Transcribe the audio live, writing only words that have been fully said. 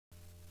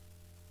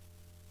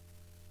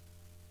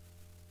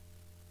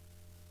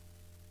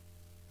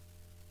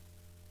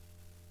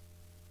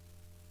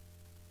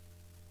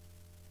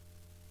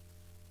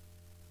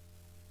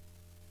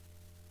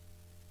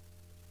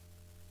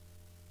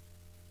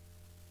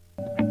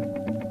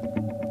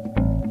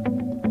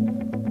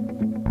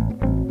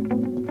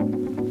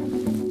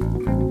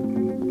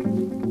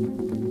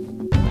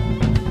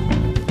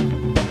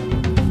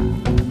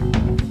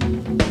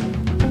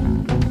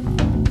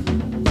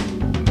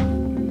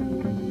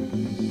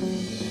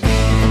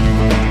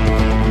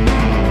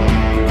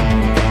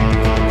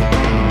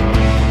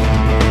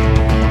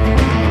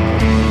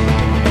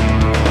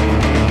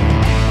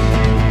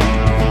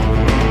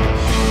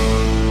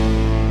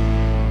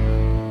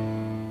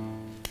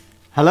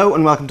Hello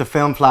and welcome to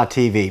Film Fleadh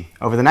TV.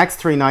 Over the next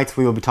 3 nights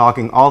we will be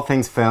talking all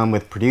things film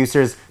with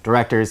producers,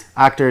 directors,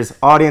 actors,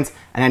 audience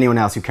and anyone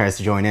else who cares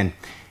to join in.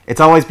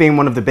 It's always been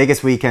one of the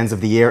biggest weekends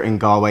of the year in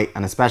Galway,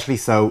 and especially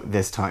so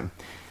this time.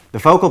 The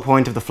focal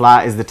point of the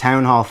Fleadh is the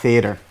Town Hall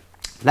Theatre.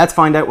 Let's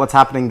find out what's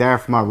happening there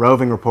from our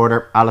roving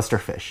reporter Alistair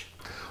Fish.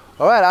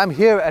 Alright, I'm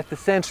here at the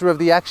centre of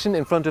the action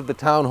in front of the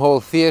Town Hall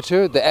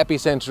Theatre, the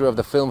epicentre of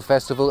the film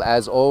festival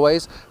as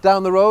always.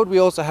 Down the road we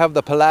also have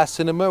the Palace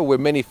Cinema where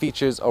many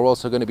features are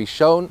also going to be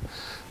shown.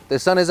 The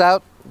sun is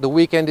out, the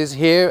weekend is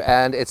here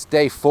and it's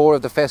day 4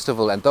 of the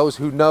festival, and those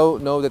who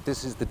know that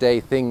this is the day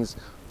things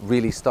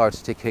really start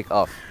to kick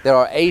off. There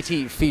are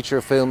 80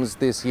 feature films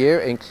this year,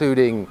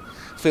 including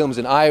films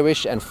in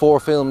Irish and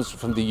 4 films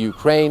from the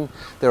Ukraine.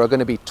 There are going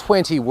to be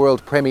 20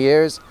 world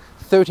premieres,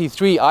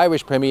 33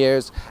 Irish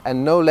premieres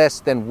and no less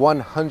than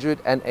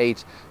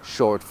 108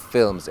 short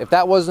films. If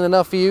that wasn't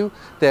enough for you,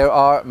 there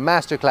are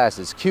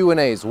masterclasses,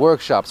 Q&As,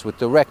 workshops with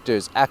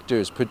directors,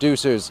 actors,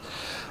 producers,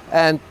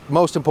 and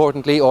most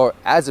importantly, or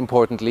as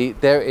importantly,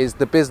 there is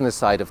the business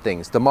side of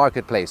things, the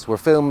marketplace, where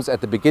films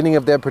at the beginning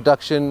of their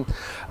production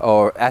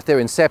or at their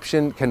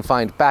inception can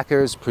find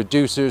backers,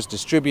 producers,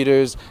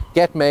 distributors,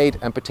 get made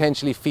and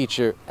potentially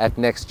feature at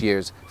next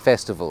year's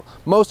festival.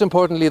 Most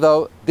importantly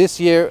though, this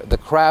year the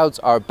crowds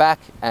are back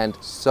and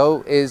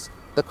so is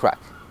the crack.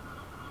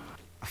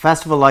 A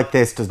festival like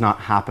this does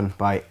not happen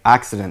by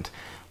accident.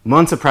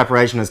 Months of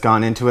preparation has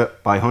gone into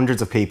it by hundreds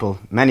of people,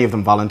 many of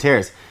them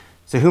volunteers.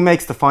 So who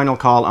makes the final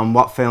call on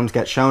what films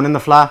get shown in the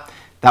Fleadh?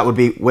 That would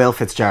be Will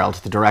Fitzgerald,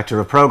 the Director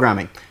of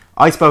Programming.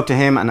 I spoke to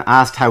him and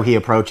asked how he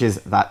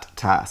approaches that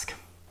task.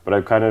 But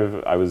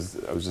I was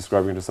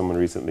describing to someone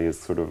recently as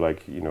sort of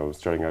like, you know,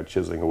 starting out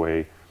chiseling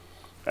away,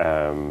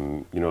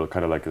 you know,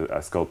 kind of like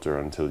a sculptor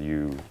until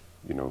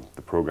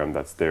the program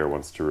that's there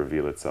wants to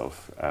reveal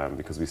itself.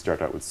 Because we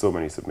start out with so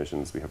many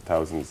submissions, we have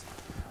thousands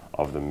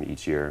of them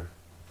each year.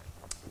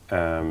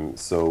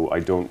 So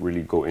I don't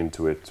really go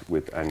into it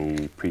with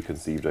any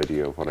preconceived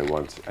idea of what I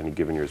want any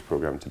given year's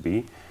program to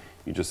be.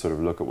 You just sort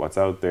of look at what's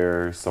out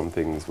there. Some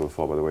things will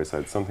fall by the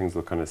wayside, some things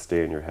will kind of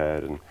stay in your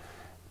head, and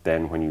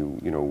then when you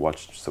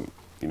watch some,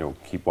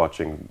 keep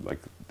watching, like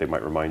they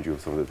might remind you of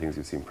some of the things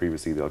you've seen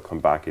previously. They'll come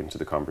back into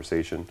the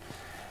conversation.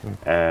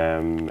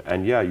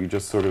 And yeah, you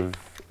just sort of,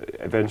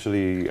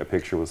 eventually a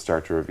picture will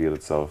start to reveal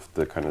itself.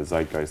 The kind of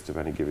zeitgeist of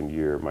any given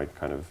year might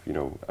kind of,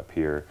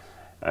 appear,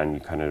 and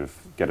you kind of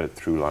get a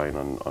through line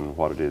on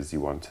what it is you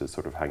want to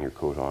sort of hang your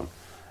coat on,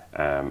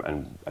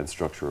 and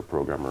structure a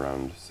program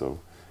around. So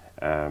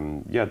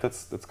yeah,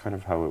 that's kind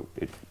of how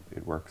it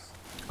works.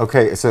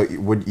 Okay, so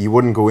you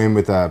wouldn't go in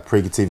with a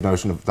preconceived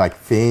notion of like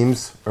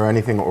themes or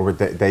anything, or would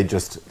they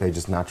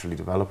just naturally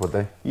develop, would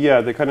they?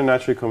 Yeah, they kind of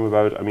naturally come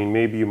about. I mean,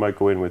 maybe you might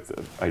go in with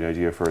an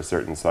idea for a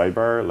certain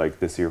sidebar. Like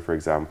this year, for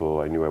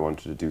example, I knew I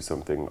wanted to do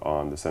something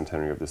on the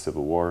centenary of the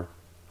Civil War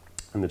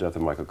and the death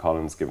of Michael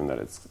Collins, given that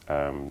it's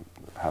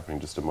happening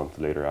just a month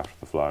later after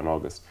the Fleadh in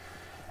August.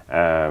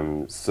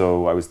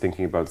 So I was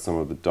thinking about some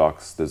of the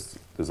docs.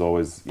 There's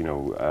always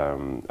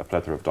a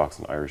plethora of docs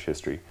in Irish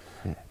history,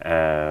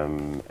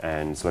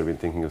 and so I've been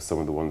thinking of some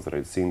of the ones that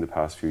I'd seen the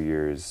past few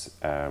years.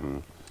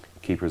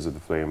 Keepers of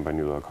the Flame by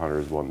Nuala O'Connor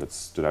is one that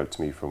stood out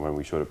to me from when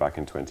we showed it back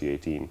in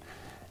 2018.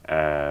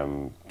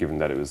 Given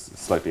that it was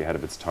slightly ahead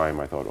of its time,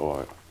 I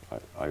thought,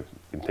 I've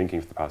been thinking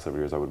for the past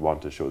several years I would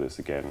want to show this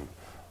again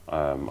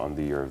on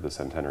the year of the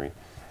centenary.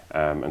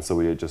 And so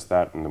we did just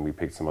that, and then we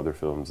picked some other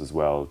films as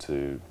well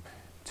to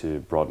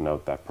broaden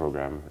out that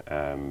program.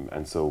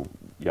 And so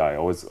yeah, I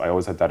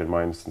always had that in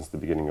mind since the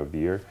beginning of the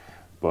year.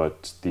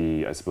 But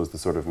I suppose the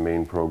sort of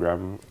main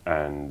program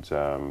and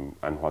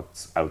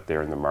what's out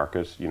there in the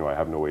market, I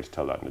have no way to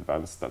tell that in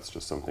advance. That's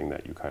just something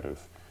that you kind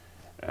of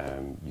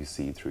you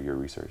see through your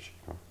research.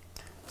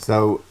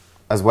 So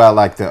as well,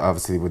 like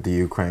obviously with the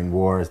Ukraine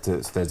war,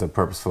 there's a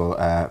purposeful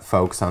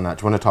focus on that.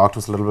 Do you want to talk to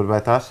us a little bit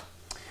about that?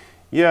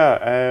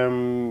 Yeah,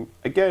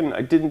 again,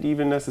 I didn't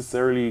even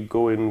necessarily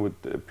go in with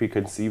a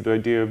preconceived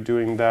idea of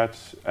doing that.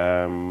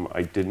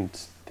 I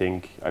didn't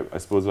think, I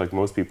suppose like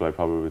most people, I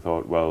probably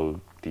thought, well,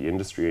 the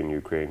industry in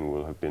Ukraine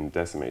will have been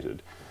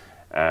decimated.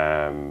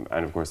 And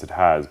of course it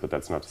has, but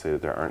that's not to say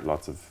that there aren't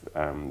lots of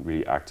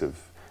really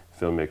active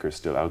filmmakers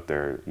still out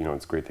there.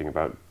 It's a great thing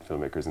about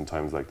filmmakers in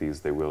times like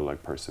these, they will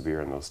like persevere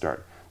and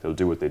they'll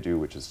do what they do,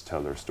 which is to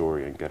tell their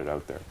story and get it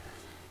out there.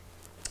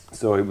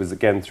 So it was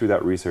again through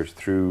that research,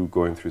 through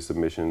going through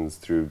submissions,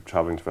 through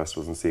traveling to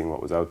festivals and seeing what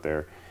was out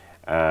there,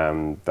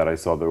 that I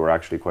saw there were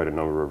actually quite a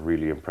number of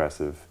really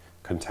impressive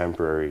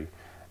contemporary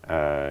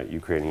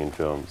Ukrainian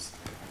films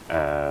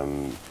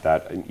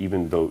that,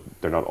 even though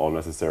they're not all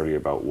necessarily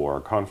about war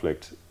or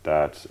conflict,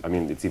 that, I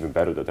mean, it's even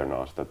better that they're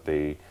not, that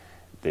they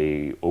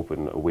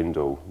open a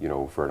window,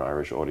 for an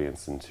Irish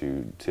audience and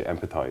to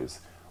empathize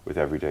with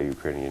everyday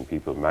Ukrainian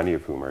people, many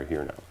of whom are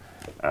here now.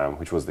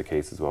 Which was the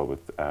case as well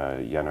with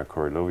Yana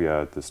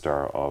Korilovia, the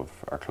star of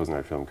our closing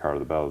night film, Carol of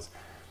the Bells.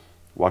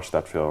 Watched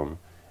that film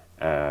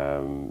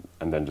and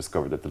then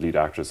discovered that the lead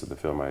actress of the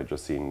film I had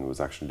just seen was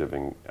actually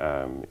living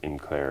in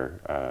Clare,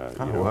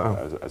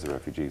 wow, as a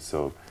refugee.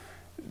 So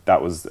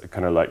that was a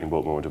kind of lightning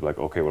bolt moment of like,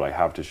 okay, well, I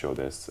have to show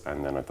this.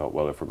 And then I thought,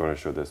 well, if we're going to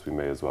show this, we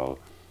may as well,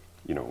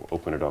 you know,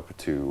 open it up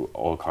to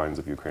all kinds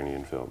of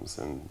Ukrainian films.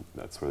 And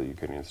that's where the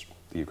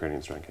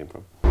Ukrainian strand came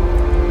from.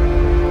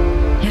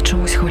 Я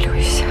чомусь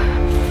хвилююся.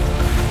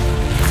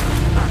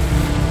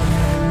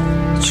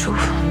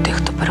 Чув, тих,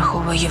 хто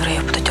переховує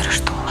євреїв, будуть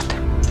арештовувати.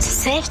 Це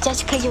сейф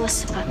дядька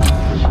Йосипа.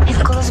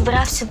 Він коли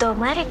збирався до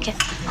Америки,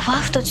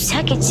 ховав тут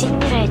всякі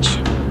цінні речі.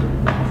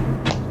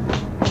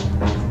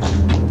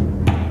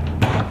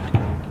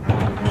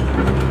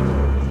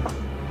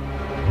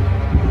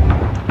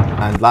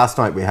 And last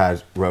night we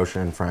had Rosha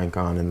and Frank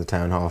on in the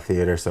Town Hall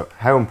Theatre. So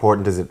how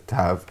important is it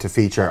to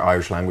feature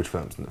Irish language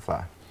films in the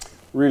Fleadh?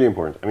 Really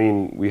important. I mean,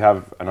 we have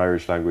an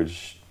Irish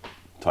language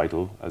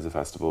title as a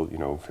festival, you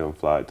know, Film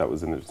Fleadh. That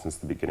was in it since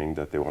the beginning,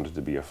 that they wanted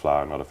to be a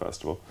Fleadh, not a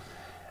festival.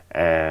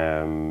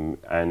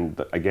 And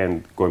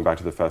again, going back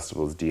to the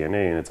festival's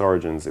DNA and its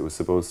origins, it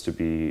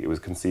was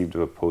conceived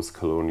of a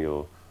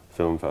post-colonial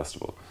film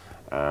festival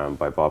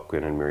by Bob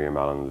Quinn and Miriam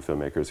Allen, the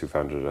filmmakers who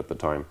founded it at the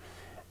time.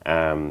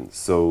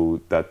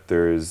 So that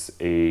there's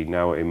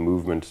now a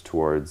movement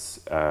towards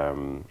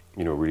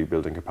you know, really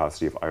building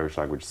capacity of Irish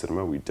language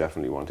cinema. We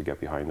definitely want to get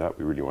behind that.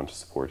 We really want to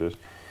support it.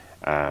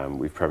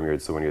 We've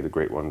premiered so many of the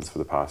great ones for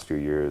the past few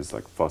years,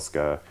 like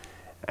Fosca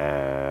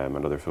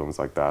and other films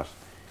like that.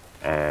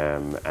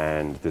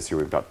 And this year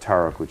we've got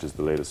Tarek, which is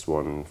the latest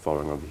one,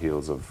 following on the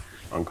heels of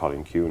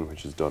Colleen Kuhn,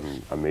 which has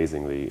done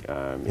amazingly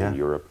in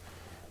Europe.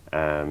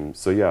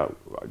 So yeah,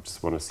 I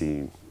just want to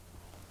see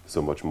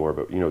so much more.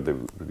 But you know,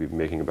 they've been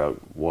making about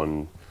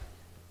one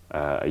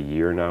a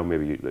year now,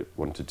 maybe like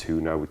 1 to 2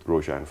 now, with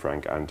Rosha and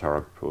Frank and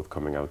Tarek both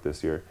coming out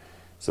this year.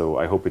 So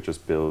I hope it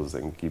just builds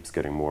and keeps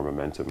getting more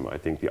momentum. I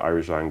think the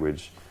Irish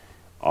language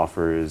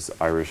offers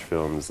Irish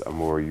films a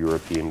more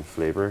European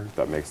flavour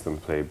that makes them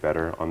play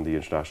better on the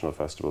international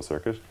festival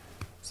circuit.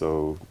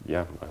 So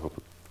yeah, I hope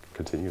it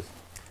continues.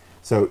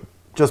 So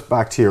just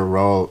back to your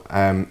role,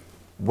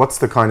 what's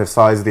the kind of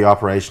size of the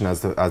operation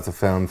as the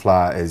Film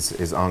Fleadh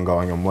is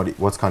ongoing, and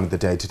what's kind of the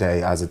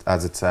day-to-day as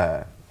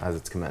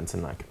it's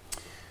commencing like?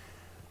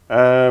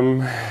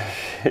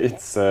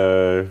 It's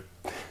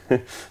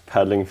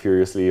paddling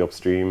furiously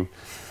upstream.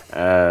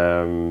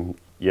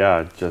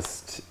 Yeah,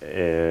 just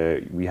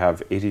we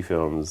have 80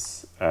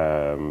 films,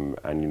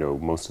 and you know,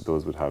 most of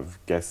those would have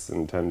guests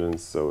in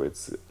attendance. So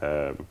it's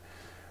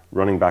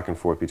running back and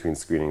forth between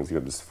screenings. You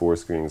have just 4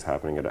 screenings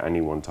happening at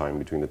any one time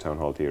between the Town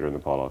Hall Theatre and the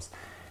Palos.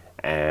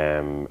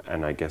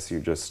 And I guess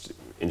you're just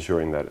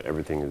ensuring that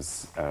everything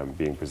is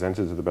being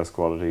presented to the best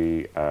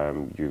quality.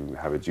 You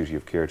have a duty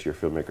of care to your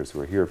filmmakers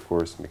who are here, of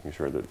course, making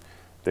sure that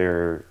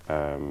they're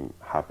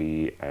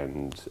happy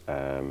and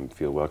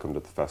feel welcomed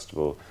at the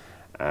festival,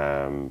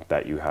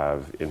 that you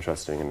have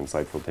interesting and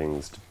insightful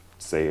things to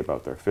say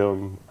about their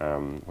film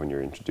when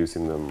you're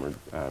introducing them or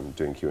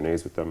doing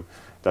Q&As with them.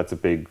 That's a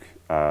big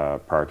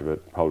part of it.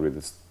 Probably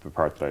the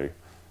part that I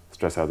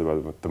stress out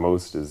about the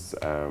most is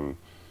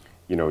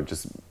you know,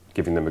 just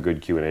giving them a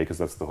good Q&A,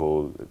 because it's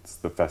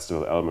the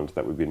festival element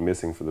that we've been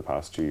missing for the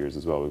past 2 years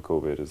as well with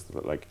COVID, is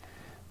that, like,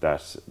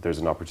 that there's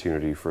an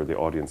opportunity for the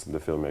audience and the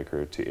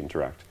filmmaker to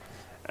interact.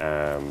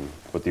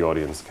 But the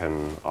audience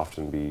can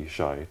often be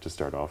shy to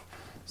start off.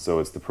 So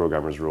it's the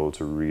programmer's role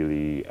to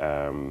really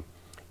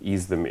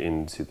ease them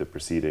into the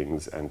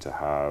proceedings and to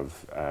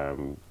have,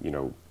 you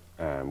know,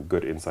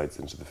 good insights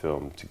into the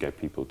film to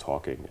get people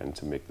talking and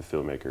to make the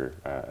filmmaker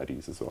at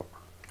ease as well.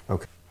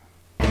 Okay.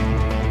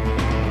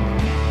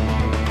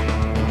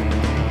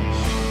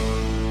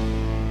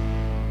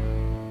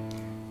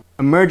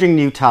 Emerging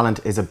new talent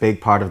is a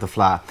big part of the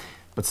Fleadh,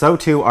 but so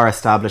too are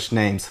established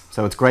names,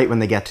 so it's great when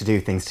they get to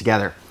do things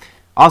together.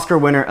 Oscar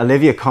winner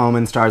Olivia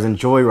Colman stars in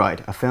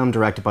Joyride, a film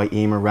directed by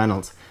Emer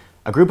Reynolds.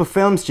 A group of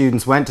film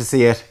students went to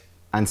see it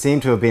and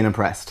seemed to have been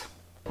impressed.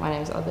 My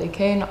name is Olivia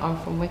Kane, I'm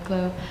from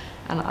Wicklow,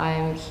 and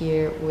I'm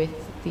here with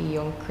the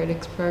Young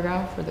Critics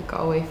programme for the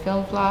Galway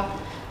Film Fleadh,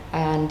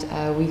 and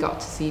we got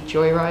to see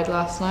Joyride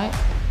last night.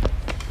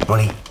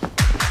 Money,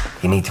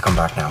 you need to come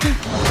back now.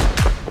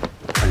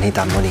 I need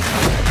that money.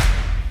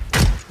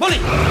 Money!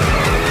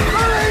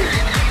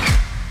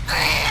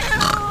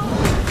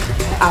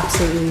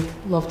 Absolutely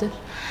loved it.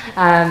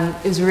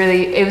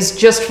 It was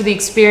just for the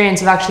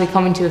experience of actually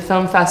coming to a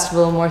film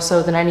festival more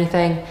so than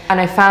anything. And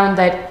I found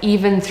that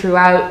even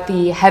throughout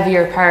the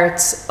heavier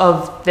parts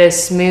of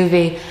this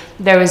movie,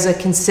 there was a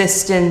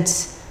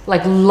consistent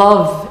like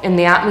love in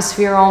the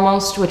atmosphere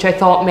almost, which I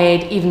thought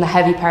made even the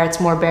heavy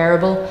parts more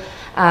bearable.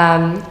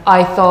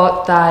 I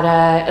thought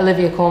that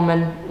Olivia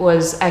Colman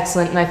was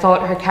excellent, and I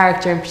thought her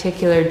character in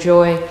particular,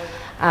 Joy,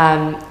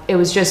 it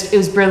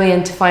was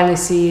brilliant to finally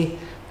see,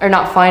 or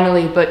not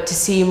finally, but to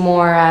see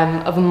more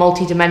of a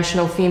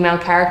multi-dimensional female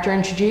character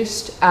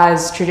introduced,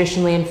 as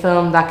traditionally in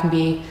film that can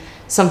be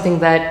something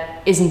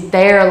that isn't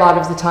there a lot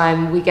of the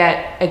time. We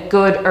get a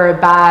good or a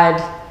bad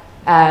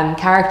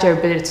character,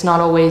 but it's not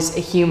always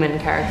a human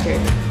character.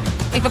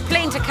 We've a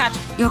plane to catch. cat.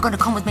 You're going to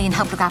come with me and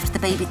help look after the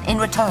baby. In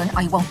return,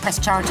 I won't press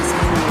charges.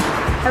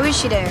 How is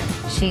she there?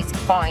 She's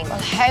fine. Well,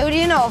 how do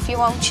you know if you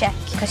won't check?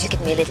 Because she's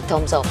giving me a little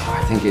thumbs up.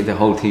 I think the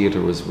whole theatre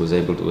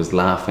was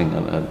laughing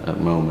at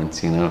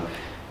moments, you know,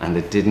 and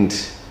it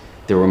didn't.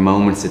 There were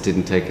moments that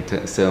didn't take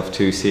itself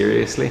too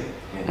seriously,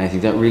 and I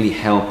think that really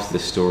helped the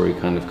story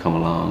kind of come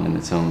along in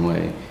its own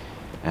way,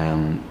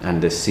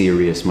 and the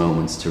serious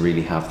moments to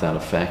really have that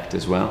effect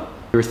as well.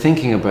 We were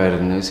thinking about it,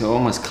 and it was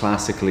almost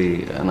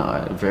classically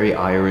very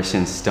Irish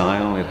in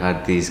style. It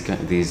had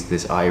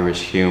this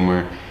Irish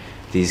humour,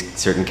 these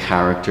certain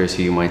characters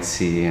who you might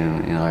see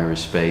in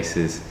Irish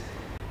spaces.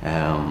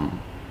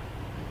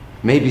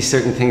 Maybe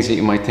certain things that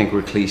you might think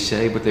were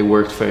cliche, but they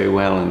worked very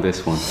well in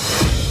this one.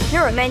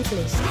 You're a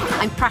mentalist.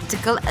 I'm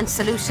practical and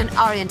solution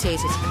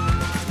orientated.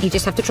 You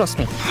just have to trust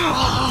me.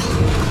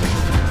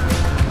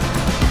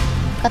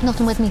 Got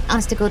nothing with me,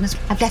 honest to goodness.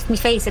 I've left my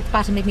face at the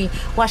bottom of me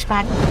wash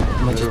bag.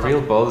 There's a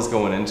real buzz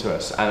going into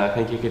it, and I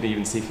think you could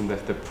even see from the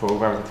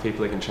programme with the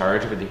people like in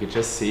charge of it, you could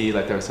just see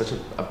like there was such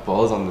a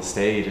buzz on the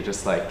stage. It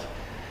just like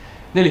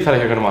nearly felt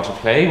like you're going to watch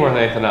a play more than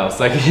anything else.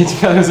 Like it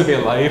felt like it would be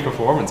a live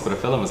performance, but a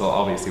film is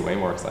obviously way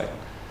more exciting.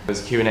 There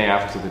was a Q&A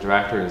after to the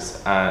directors,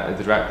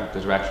 the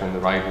director and the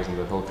writers and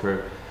the whole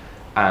crew,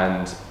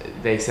 and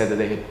they said that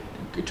they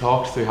had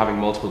talked through having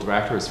multiple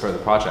directors for the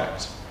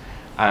project,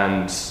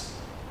 and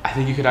I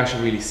think you could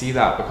actually really see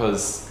that,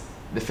 because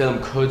the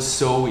film could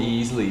so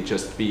easily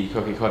just be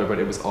cookie cutter, but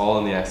it was all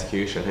in the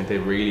execution. I think they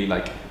really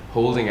like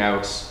holding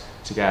out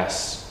to get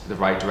the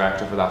right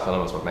director for that film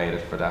was what made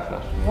it for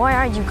definite. Why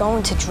are you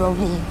going to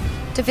Drogheda?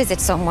 To visit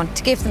someone,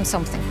 to give them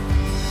something.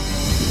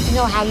 You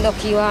know how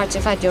lucky you are to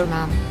have had your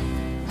mum.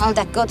 All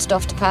that good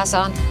stuff to pass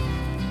on.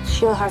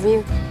 She'll have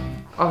you.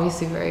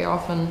 Obviously, very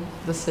often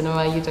the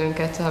cinema you don't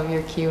get to have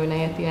your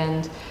Q&A at the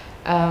end.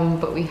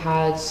 But we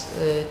had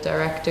the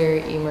director,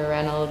 Emer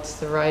Reynolds,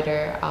 the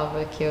writer,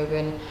 Alva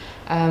Kyogan.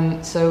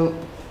 So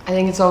I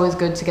think it's always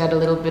good to get a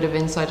little bit of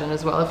insight in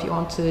as well if you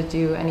want to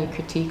do any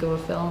critique of a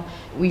film.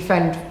 We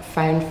found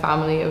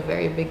family a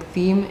very big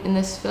theme in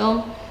this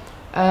film.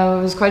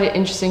 It was quite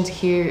interesting to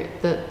hear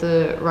that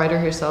the writer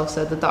herself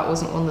said that that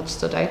wasn't one that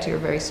stood out to her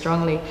very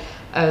strongly,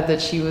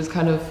 that she was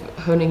kind of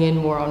honing in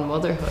more on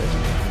motherhood.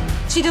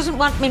 She doesn't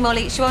want me,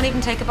 Molly. She won't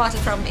even take a bottle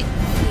from me.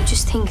 You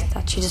just think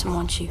that she doesn't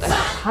want you. I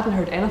hadn't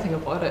heard anything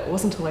about it. It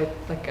wasn't until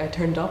I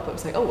turned up, I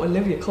was like, oh,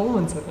 Olivia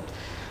Colman's in it.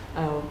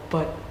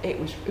 But it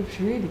was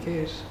really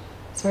good.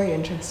 It's very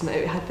interesting.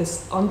 It had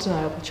this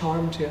undeniable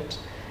charm to it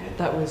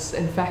that was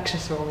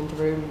infectious around the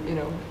room, you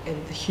know,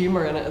 and the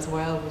humour in it as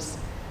well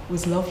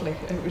was lovely.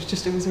 It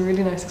was a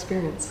really nice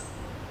experience.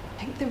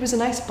 I think there was a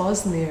nice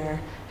buzz in the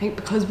air. I think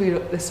because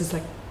this is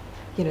like,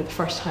 you know, the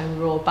first time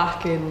we were all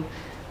back in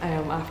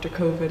after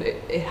COVID,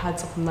 it had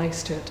something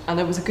nice to it.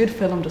 And it was a good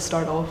film to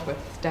start off with,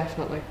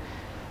 definitely,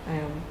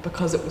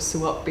 because it was so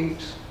upbeat.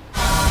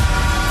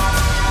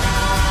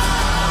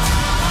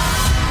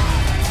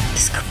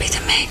 This could be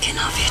the making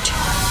of you,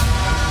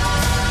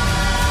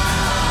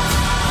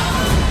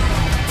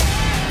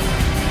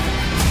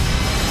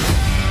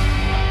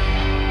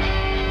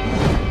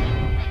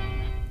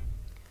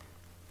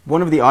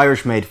 One of the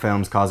Irish-made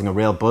films causing a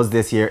real buzz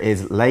this year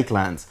is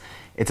Lakelands.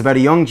 It's about a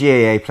young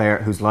GAA player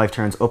whose life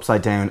turns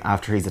upside down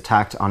after he's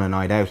attacked on a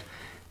night out.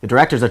 The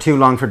directors are two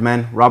Longford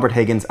men, Robert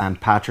Higgins and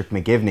Patrick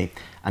McGivney,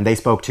 and they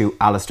spoke to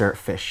Alistair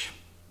Fish.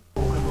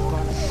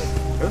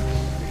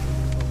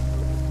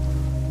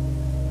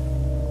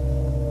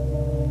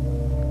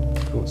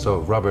 So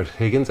Robert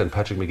Higgins and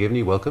Patrick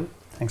McGivney, welcome.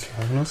 Thanks for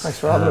having us. Thanks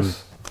for having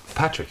us.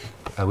 Patrick,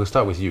 we'll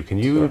start with you. Can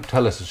you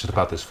tell us just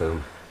about this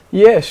film?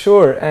 Yeah,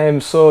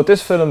 sure. So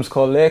this film's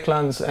called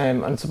Lakelands,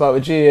 and it's about a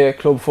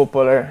GAA club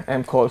footballer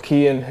called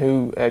Cian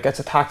who gets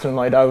attacked on a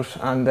night out,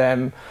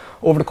 and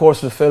over the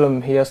course of the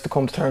film he has to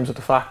come to terms with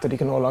the fact that he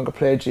can no longer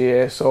play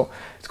GAA. So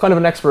it's kind of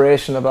an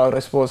exploration about, I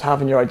suppose,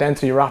 having your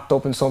identity wrapped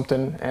up in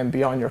something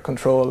beyond your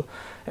control.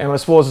 And I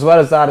suppose as well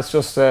as that, it's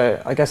just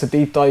I guess a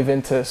deep dive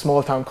into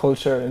small town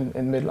culture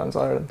in Midlands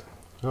Ireland.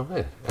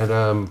 Okay.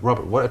 And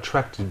Robert, what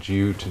attracted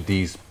you to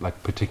these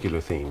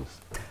particular themes?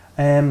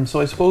 So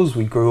I suppose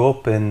we grew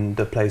up in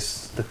the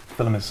place the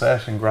film is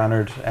set in,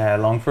 Granard,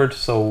 Longford.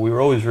 So we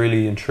were always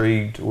really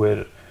intrigued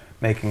with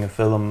making a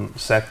film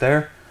set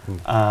there,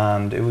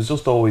 and it was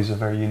just always a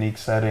very unique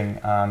setting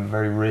and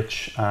very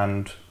rich.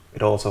 And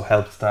it also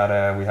helped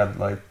that we had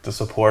the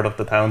support of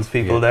the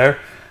townspeople there.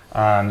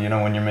 And you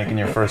know, when you're making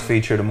your first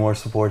feature, the more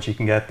support you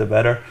can get, the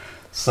better.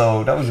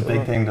 So that was a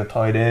big thing that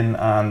tied in,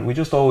 and we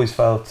just always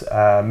felt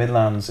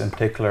Midlands in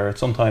particular, it's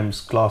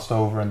sometimes glossed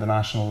over in the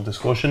national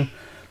discussion.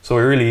 So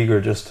we're really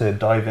eager just to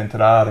dive into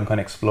that and kind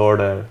of explore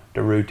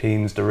the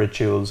routines, the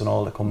rituals and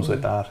all that comes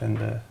with that in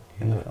the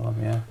film,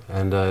 yeah.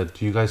 And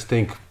do you guys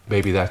think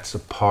maybe that's a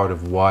part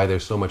of why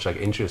there's so much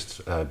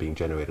interest being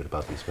generated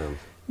about these films?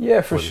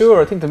 Yeah, for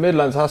sure. I think the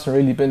Midlands hasn't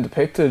really been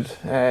depicted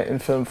in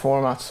film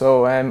format,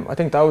 so I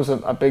think that was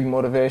a big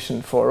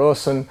motivation for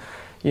us. And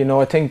you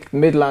know, I think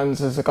Midlands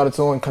has got its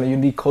own kind of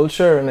unique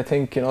culture, and I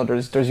think, you know,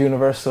 there's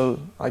universal,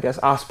 I guess,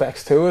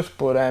 aspects to it.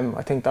 But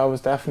I think that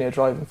was definitely a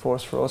driving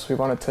force for us. We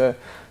wanted to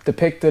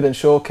depict it and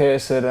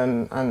showcase it,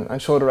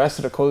 and show the rest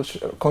of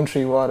the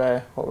country what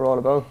we're all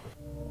about.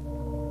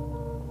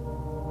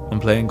 I'm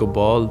playing good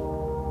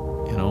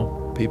ball, you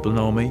know, people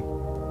know me.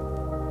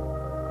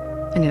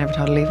 And you never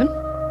thought of leaving?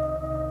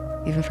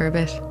 Even for a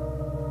bit?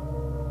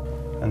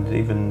 And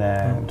even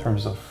in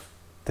terms of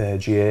the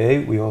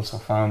GAA, we also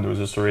found there was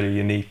just a really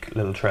unique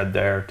little thread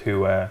there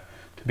to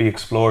be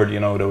explored. You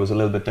know, there was a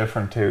little bit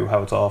different to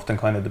how it's often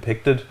kind of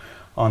depicted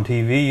on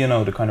TV, you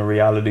know, the kind of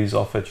realities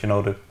of it, you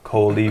know, the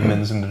cold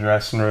evenings in the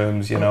dressing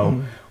rooms, you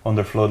know,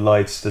 under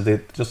floodlights.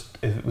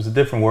 It was a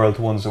different world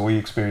to ones that we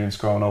experienced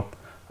growing up,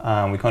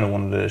 and we kind of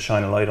wanted to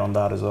shine a light on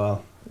that as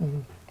well.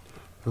 And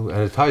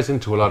it ties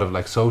into a lot of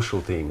like social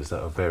themes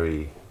that are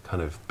very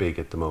kind of big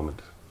at the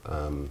moment,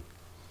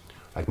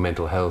 like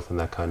mental health and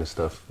that kind of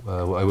stuff.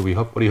 What are you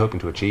hoping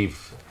to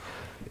achieve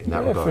in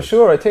that regard? For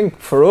sure. I think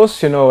for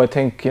us, you know,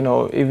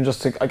 even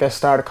just to, I guess,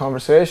 start a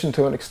conversation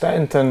to an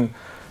extent, and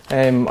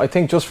I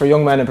think just for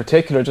young men in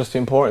particular, just the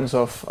importance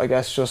of, I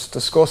guess, just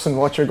discussing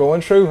what you're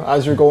going through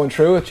as you're going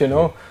through it, you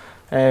know,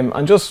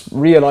 and just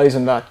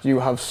realising that you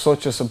have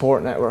such a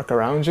support network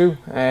around you,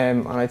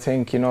 and I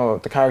think, you know,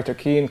 the character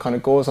Cian kind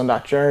of goes on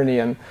that journey,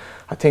 and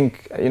I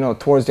think, you know,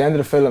 towards the end of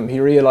the film,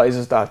 he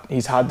realises that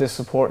he's had this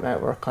support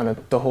network kind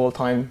of the whole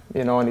time,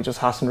 you know, and he just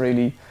hasn't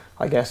really,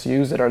 I guess,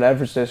 used it or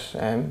leveraged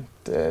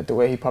it the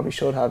way he probably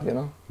should have, you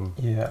know.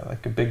 Yeah,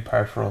 like a big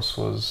part for us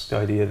was the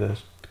idea that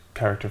the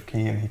character of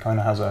Cian, he kind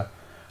of has a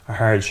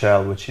hard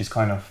shell which he's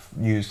kind of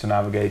used to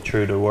navigate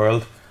through the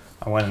world,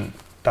 and when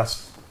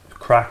that's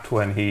cracked,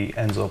 when he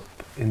ends up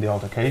in the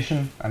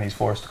altercation and he's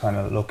forced to kind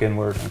of look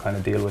inward and kind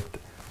of deal with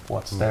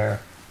what's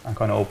there and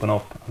kind of open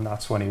up, and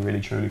that's when he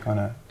really truly kind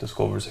of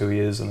discovers who he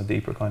is on a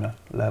deeper kind of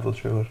level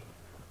through it.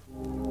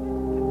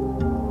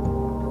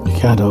 You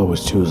can't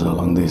always choose how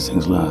long these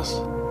things last.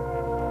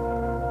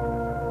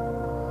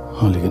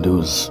 All you can do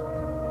is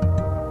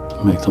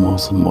make the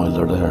most of them while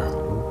they're there.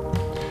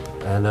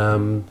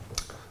 And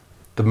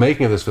the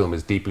making of this film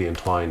is deeply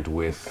entwined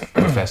with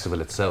the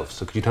festival itself.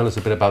 So could you tell us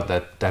a bit about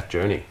that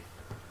journey?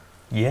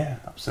 Yeah,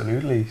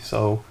 absolutely.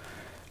 So,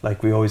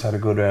 like, we always had a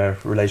good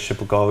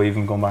relationship with Galway,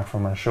 even going back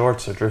from our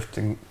shorts. So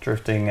Drifting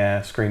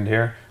screened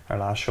here, our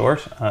last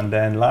short, and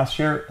then last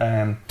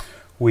year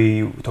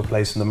we took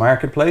place in the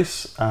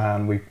marketplace,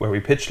 and where we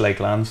pitched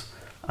Lakelands,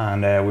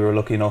 and we were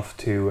lucky enough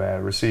to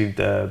receive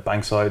the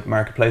Bankside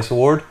Marketplace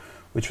Award,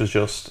 which was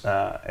just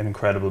an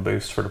incredible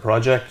boost for the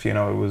project. You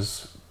know, it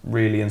was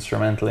really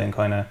instrumental in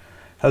kind of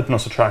helping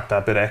us attract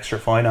that bit of extra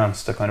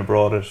finance that kind of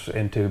brought it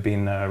into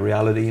being a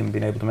reality and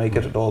being able to make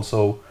it. It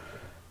also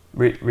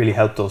really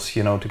helped us,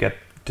 you know, to get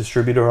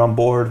distributor on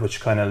board, which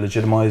kind of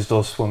legitimised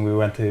us when we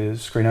went to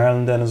Screen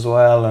Ireland then as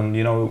well. And,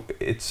 you know,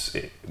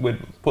 with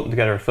putting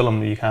together a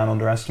film, you can't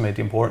underestimate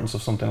the importance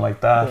of something like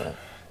that,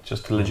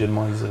 just to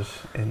legitimise it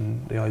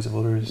in the eyes of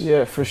others.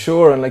 Yeah, for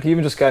sure. And like,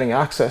 even just getting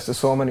access to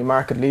so many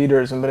market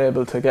leaders and being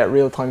able to get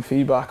real-time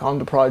feedback on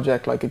the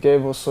project, like, it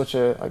gave us such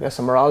a, I guess,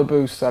 a morale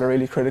boost at a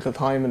really critical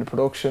time in the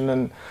production.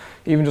 And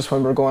even just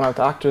when we were going out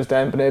to actors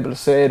then, being able to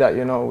say that,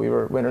 you know, we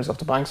were winners of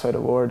the Bankside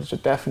Award,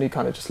 it definitely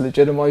kind of just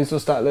legitimised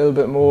us that little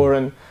bit more.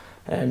 And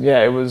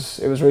yeah, it was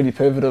really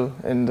pivotal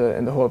in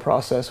the whole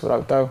process,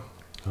 without doubt.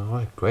 All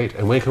right, great.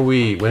 And when can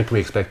we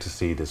expect to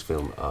see this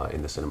film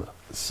in the cinema?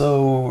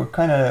 So we're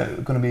kind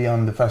of going to be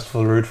on the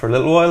festival route for a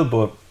little while,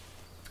 but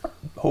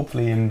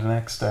hopefully in the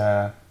next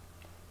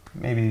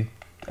maybe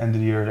end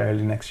of the year,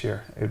 early next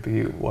year, it'd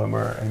be when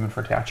we're aiming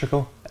for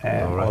theatrical.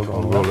 All right, we're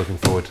all looking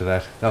forward to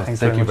that. No,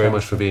 thank you very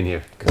much for being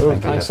here. Cool.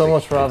 Thanks so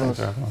much for having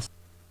us.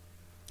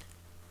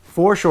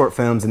 4 short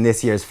films in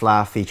this year's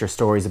Fleadh feature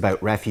stories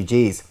about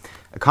refugees.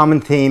 A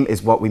common theme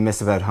is what we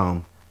miss about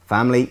home: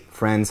 family,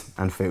 friends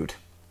and food.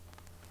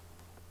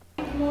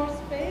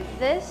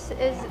 This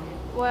is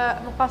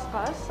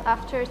maqasqas.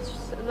 After it's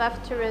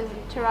left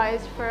to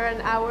rise for an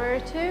hour or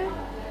two,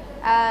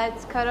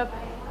 it's cut up.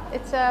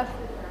 It's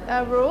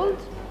rolled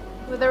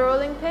with a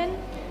rolling pin,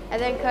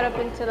 and then cut up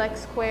into like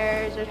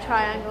squares or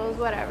triangles,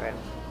 whatever.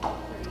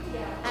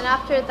 And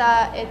after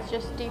that, it's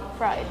just deep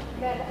fried.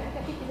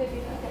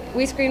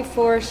 We screened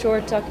 4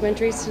 short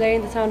documentaries today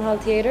in the Town Hall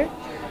Theatre.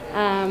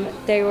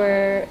 They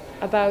were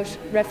about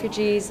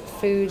refugees,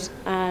 food,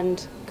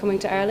 and coming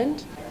to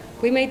Ireland.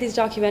 We made these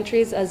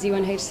documentaries as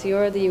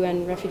UNHCR, the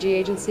UN Refugee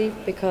Agency,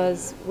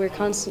 because we're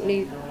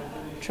constantly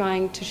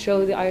trying to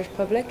show the Irish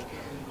public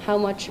how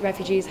much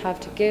refugees have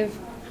to give,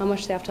 how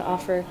much they have to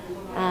offer,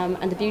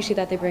 and the beauty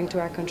that they bring to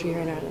our country here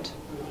in Ireland.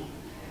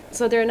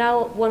 So there are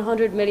now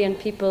 100 million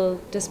people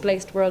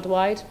displaced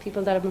worldwide,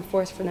 people that have been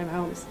forced from their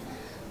homes.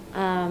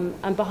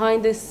 And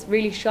behind this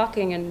really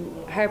shocking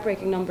and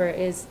heartbreaking number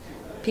is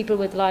people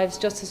with lives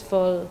just as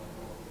full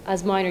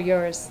as mine or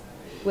yours,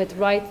 with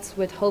rights,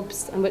 with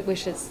hopes and with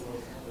wishes.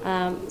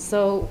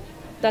 So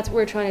that's what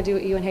we're trying to do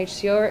at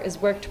UNHCR, is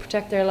work to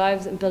protect their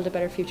lives and build a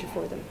better future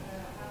for them.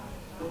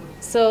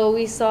 So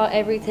we saw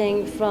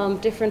everything from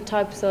different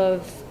types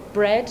of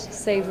bread,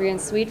 savoury and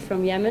sweet,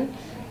 from Yemen.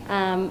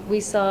 We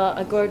saw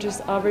a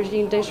gorgeous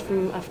aubergine dish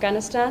from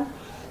Afghanistan.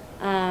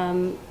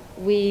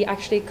 We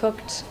actually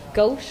cooked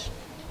goat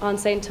on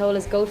St.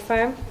 Tola's goat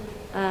farm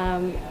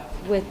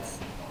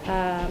with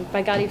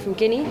Bengali from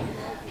Guinea.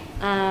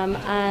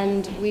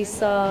 And we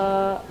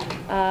saw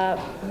a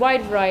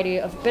wide variety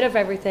of a bit of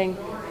everything,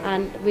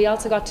 and we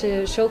also got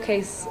to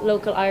showcase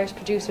local Irish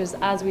producers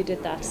as we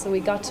did that. So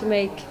we got to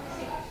make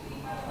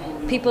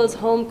people's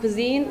home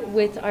cuisine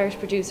with Irish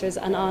producers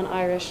and on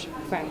Irish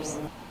farms.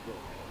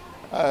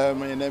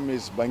 My name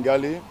is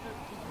Bengali.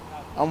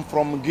 I'm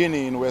from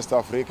Guinea in West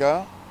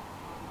Africa,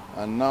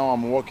 and now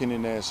I'm working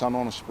in a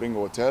Sanon Spring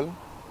Hotel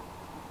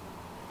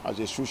as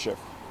a sous chef.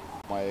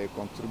 My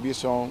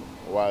contribution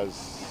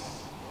was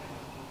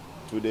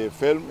to the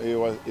film. It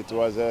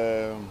was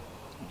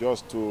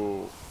just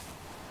to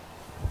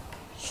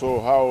show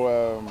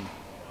how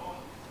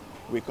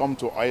we come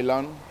to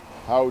Ireland,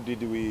 how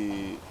did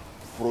we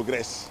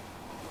progress,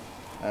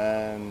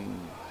 and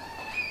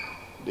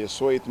they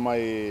saw it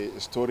my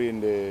story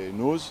in the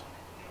news,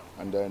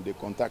 and then they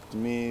contact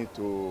me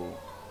to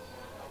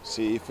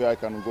see if I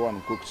can go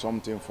and cook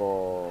something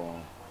for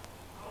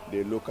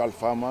the local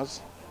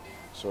farmers.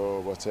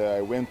 So, but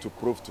I went to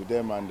prove to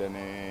them and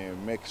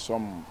then make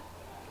some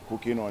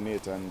cooking on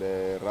it, and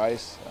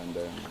rice, and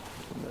then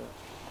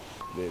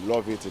they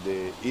love it,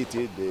 they eat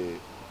it, they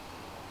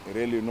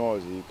really know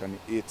you can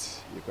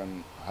eat, you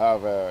can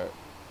have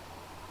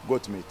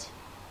goat meat.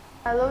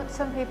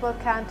 Some people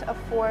can't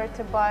afford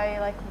to buy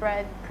like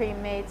bread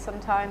pre-made.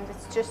 Sometimes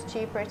it's just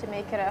cheaper to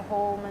make it at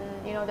home,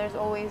 and you know there's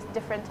always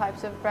different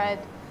types of bread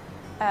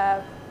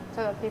so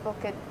that people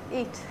could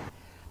eat.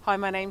 Hi,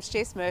 my name's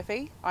Jess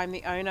Murphy. I'm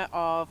the owner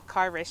of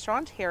Kai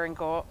Restaurant here in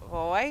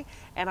Galway,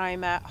 and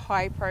I'm a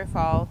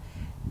high-profile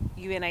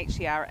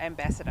UNHCR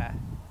ambassador.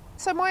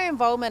 So my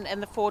involvement in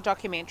the 4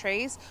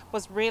 documentaries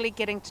was really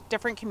getting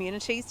different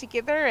communities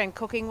together and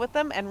cooking with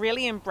them, and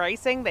really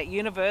embracing that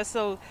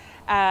universal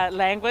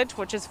language,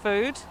 which is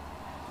food,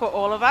 for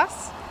all of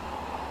us.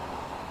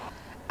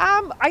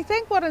 I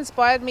think what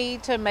inspired me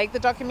to make the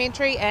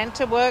documentary and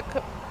to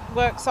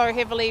work so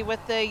heavily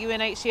with the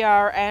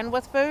UNHCR and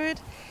with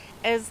food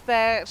is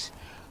that,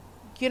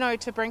 you know,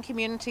 to bring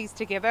communities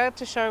together,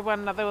 to show one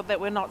another that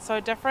we're not so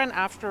different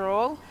after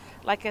all.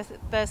 Like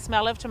the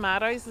smell of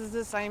tomatoes is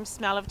the same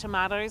smell of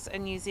tomatoes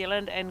in New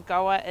Zealand and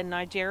Goa in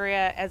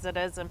Nigeria as it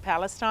is in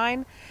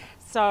Palestine.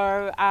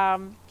 So,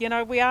 you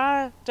know, we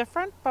are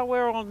different, but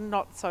we're all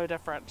not so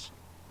different.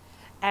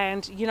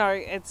 And, you know,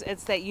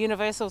 it's that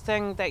universal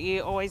thing that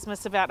you always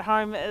miss about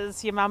home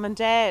is your mum and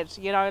dad,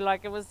 you know,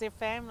 like it was their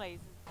families.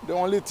 The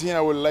only thing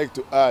I would like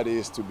to add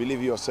is to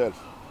believe yourself.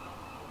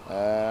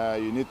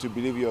 You need to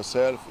believe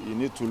yourself, you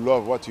need to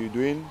love what you're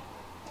doing.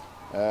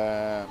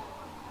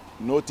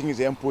 Nothing is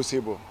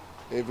impossible.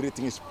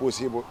 Everything is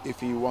possible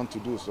if you want to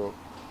do so.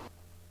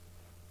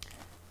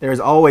 There is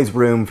always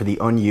room for the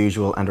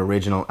unusual and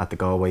original at the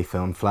Galway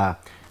Film Fleadh.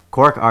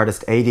 Cork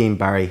artist Aideen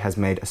Barry has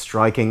made a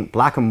striking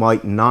black and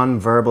white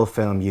non-verbal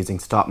film using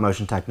stop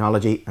motion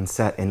technology and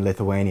set in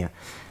Lithuania.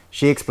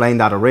 She explained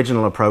that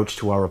original approach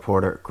to our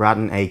reporter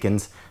Grattan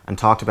Aikens and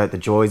talked about the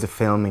joys of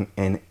filming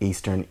in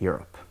Eastern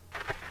Europe.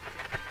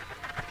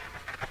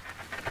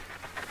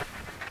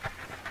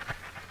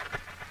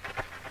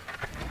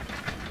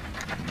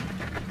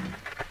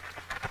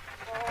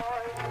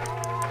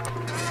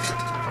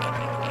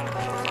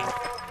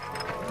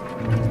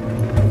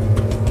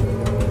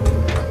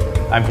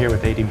 I'm here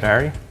with Aideen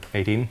Barry.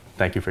 Aideen,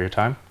 thank you for your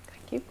time.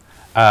 Thank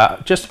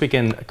you. Just to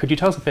begin, could you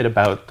tell us a bit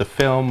about the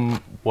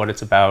film, what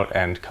it's about,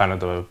 and kind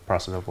of the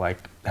process of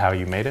like how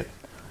you made it?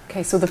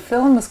 Okay, so the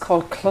film is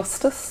called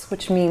Clustus,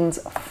 which means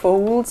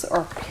folds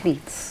or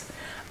pleats.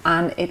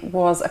 And it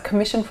was a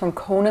commission from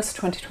CONUS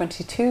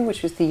 2022,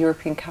 which was the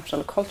European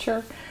Capital of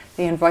Culture.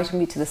 They invited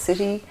me to the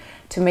city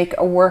to make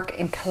a work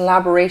in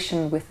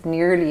collaboration with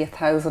nearly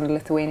 1,000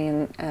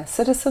 Lithuanian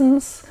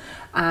citizens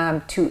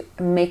to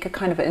make a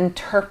kind of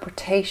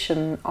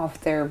interpretation of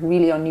their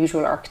really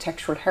unusual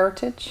architectural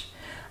heritage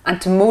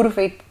and to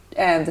motivate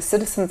the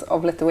citizens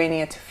of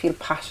Lithuania to feel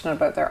passionate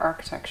about their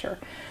architecture.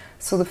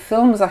 So the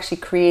film was actually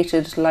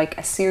created like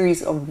a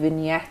series of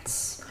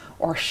vignettes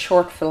or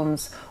short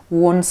films,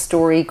 one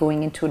story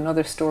going into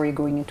another story,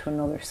 going into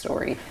another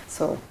story.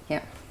 So,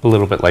 yeah. A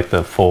little bit like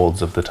the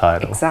folds of the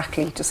title.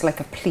 Exactly, just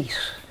like a pleat.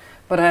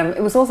 But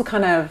it was also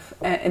kind of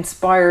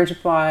inspired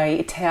by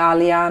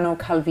Italiano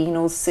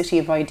Calvino's City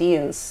of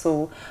Ideas.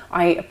 So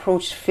I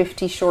approached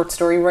 50 short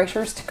story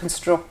writers to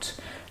construct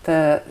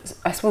the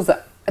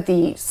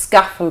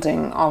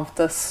scaffolding of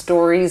the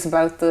stories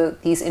about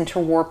these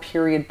interwar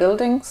period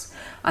buildings.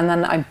 And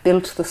then I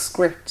built the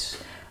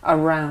script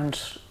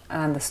around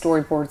and the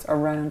storyboards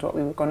around what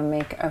we were going to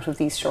make out of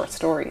these short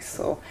stories.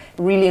 So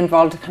it really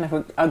involved kind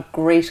of a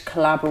great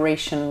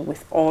collaboration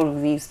with all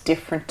of these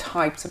different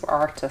types of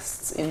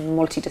artists in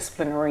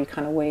multidisciplinary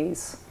kind of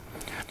ways.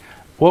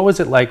 What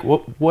was it like?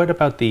 What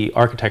about the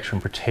architecture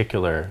in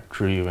particular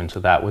drew you into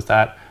that? Was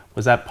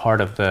Was that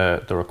part of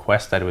the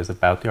request that it was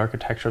about the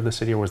architecture of the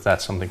city, or was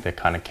that something that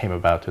kind of came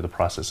about through the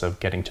process of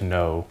getting to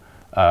know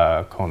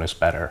Conus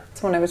better?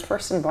 So when I was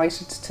first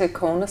invited to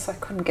Conus, I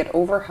couldn't get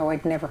over how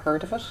I'd never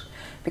heard of it,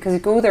 because you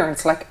go there and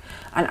it's like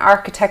an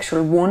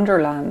architectural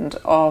wonderland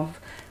of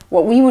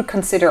what we would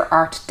consider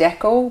Art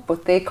Deco,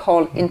 but they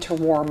call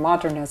interwar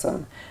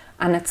modernism.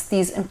 And it's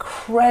these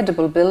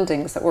incredible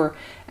buildings that were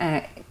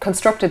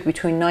constructed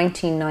between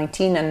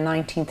 1919 and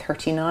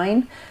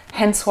 1939,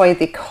 hence why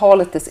they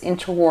call it this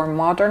interwar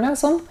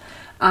modernism.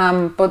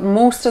 But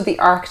most of the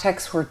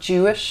architects were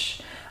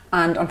Jewish,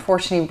 and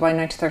unfortunately by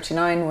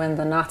 1939, when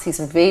the Nazis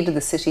invaded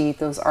the city,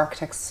 those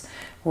architects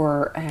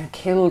were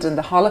killed in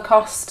the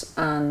Holocaust,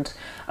 and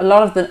a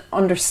lot of the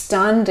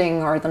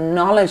understanding or the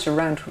knowledge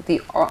around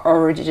the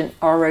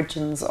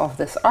origins of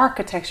this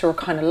architecture were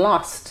kind of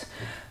lost.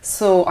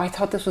 So I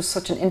thought this was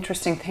such an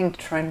interesting thing to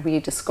try and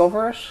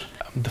rediscover it.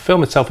 The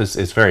film itself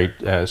is very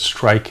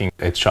striking.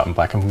 It's shot in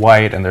black and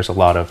white, and there's a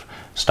lot of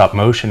stop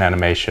motion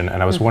animation,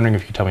 and I was wondering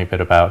if you could tell me a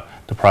bit about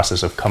the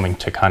process of coming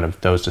to kind of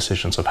those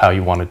decisions of how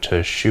you wanted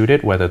to shoot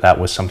it, whether that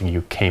was something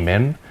you came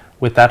in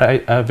with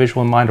that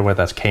visual in mind, or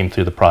whether that came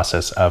through the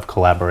process of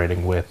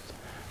collaborating with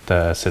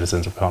the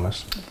citizens of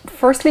Conus.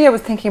 Firstly, I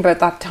was thinking about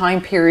that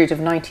time period of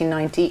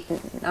 1990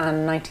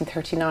 and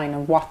 1939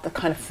 and what the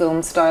kind of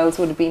film styles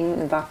would have been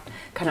in that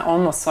kind of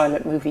almost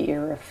silent movie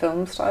era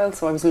film style.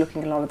 So I was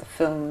looking at a lot of the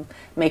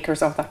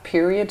filmmakers of that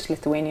period,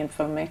 Lithuanian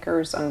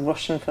filmmakers and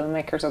Russian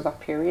filmmakers of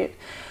that period.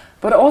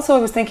 But also I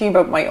was thinking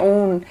about my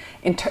own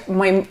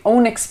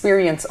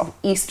experience of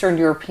Eastern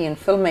European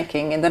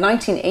filmmaking. In the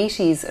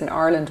 1980s in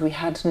Ireland, we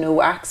had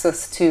no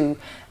access to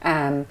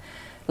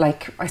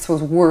like, I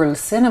suppose, world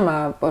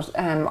cinema, but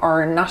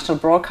our national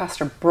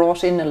broadcaster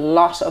brought in a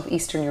lot of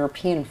Eastern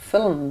European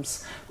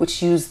films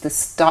which used the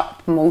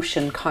stop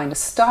motion kind of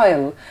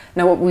style.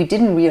 Now what we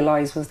didn't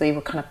realise was they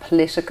were kind of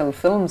political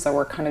films that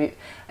were kind of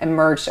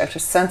emerged out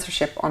of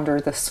censorship under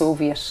the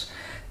Soviet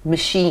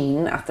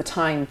machine at the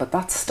time, but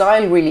that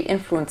style really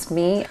influenced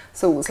me.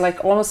 So it was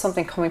like almost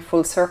something coming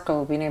full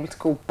circle, being able to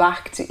go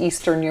back to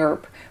Eastern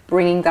Europe,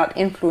 bringing that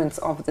influence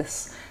of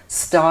this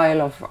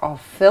style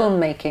of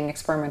filmmaking,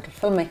 experimental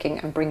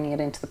filmmaking, and bringing it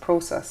into the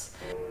process.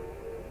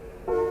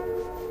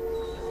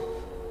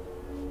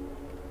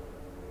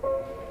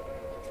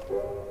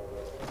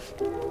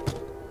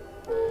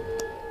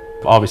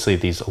 Obviously,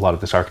 a lot of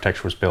this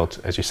architecture was built,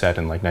 as you said,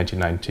 in like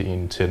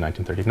 1919 to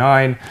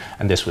 1939,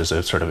 and this was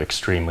a sort of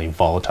extremely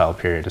volatile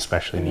period,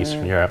 especially in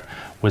Eastern Europe.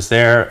 Was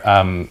there,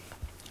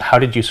 how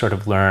did you sort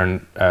of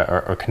learn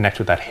or connect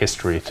with that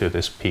history through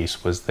this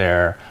piece? Was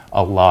there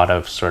a lot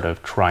of sort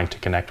of trying to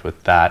connect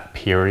with that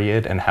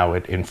period and how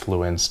it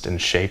influenced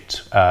and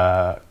shaped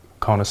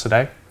Conus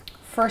today?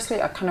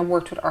 Firstly, I kind of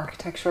worked with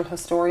architectural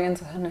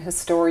historians and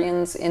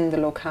historians in the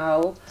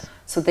locale,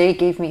 so they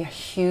gave me a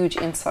huge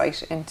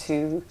insight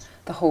into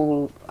the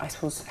whole, I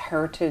suppose,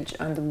 heritage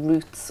and the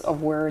roots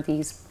of where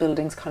these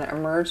buildings kind of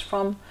emerged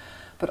from.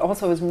 But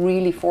also I was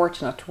really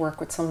fortunate to work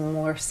with some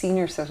more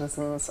senior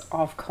citizens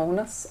of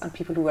Conus and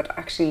people who had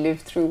actually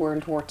lived through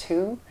World War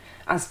II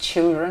as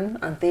children,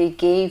 and they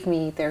gave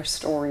me their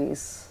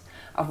stories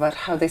about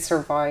how they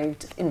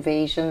survived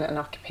invasion and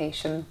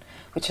occupation,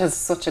 which has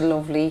such a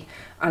lovely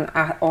and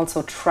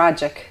also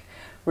tragic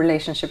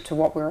relationship to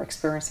what we're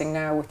experiencing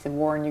now with the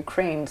war in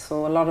Ukraine.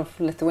 So a lot of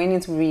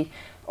Lithuanians would be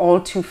all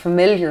too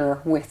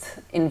familiar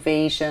with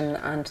invasion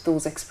and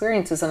those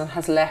experiences, and it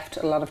has left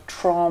a lot of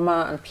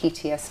trauma and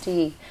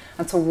PTSD.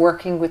 And so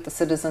working with the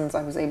citizens,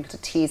 I was able to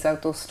tease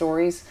out those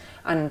stories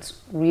and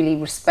really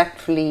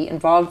respectfully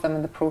involve them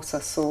in the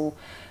process, so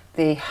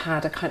they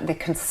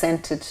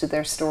consented to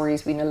their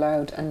stories being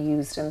allowed and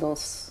used in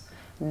those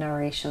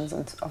narrations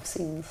of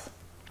scenes.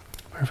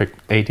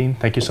 Perfect. Aideen,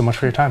 thank you so much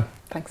for your time.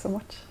 Thanks so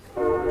much.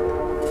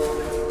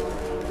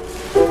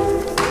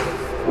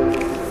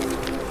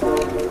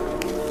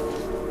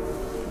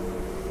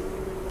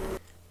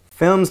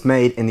 Films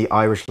made in the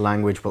Irish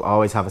language will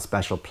always have a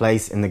special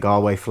place in the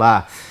Galway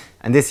Fleadh,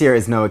 and this year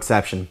is no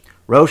exception.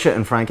 Róisín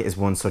and Franca is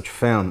one such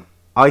film.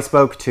 I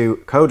spoke to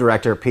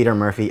co-director Peter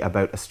Murphy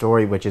about a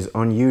story which is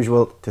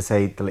unusual to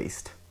say the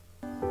least.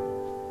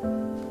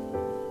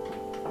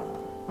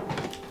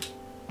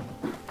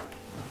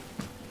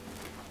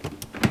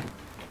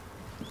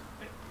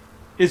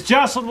 Is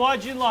Jason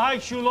Wajin Lahai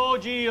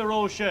Shuloji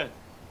Róisín?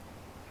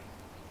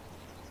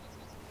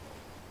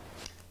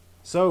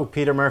 So,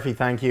 Peter Murphy,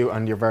 thank you,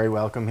 and you're very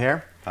welcome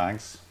here.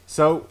 Thanks.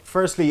 So,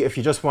 firstly, if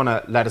you just want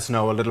to let us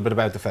know a little bit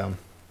about the film.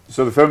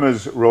 So the film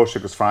is Róisín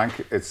agus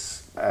Frank.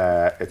 It's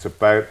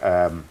about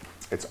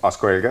it's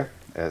Oscarilga,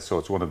 so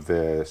it's one of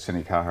the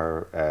Cine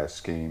Cahir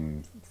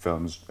scheme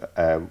films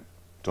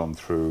done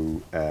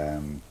through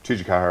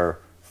TG Cahir,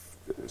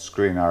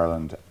 Screen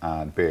Ireland,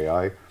 and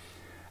BAI,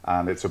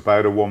 and it's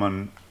about a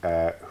woman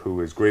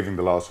who is grieving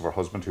the loss of her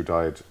husband who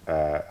died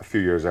a few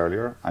years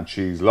earlier, and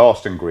she's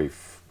lost in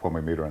grief when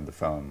we meet her in the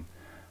film,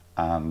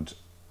 and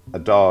a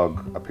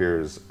dog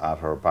appears at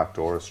her back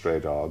door, a stray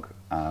dog,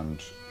 and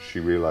she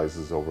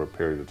realizes over a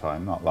period of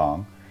time, not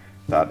long,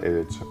 that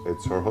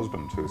it's her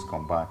husband who's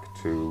come back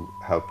to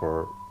help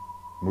her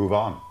move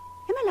on.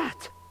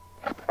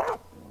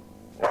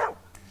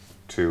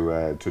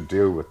 To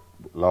deal with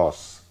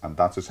loss, and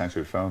that's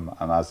essentially the film.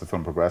 And as the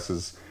film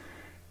progresses,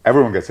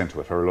 everyone gets into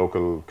it. Her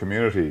local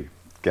community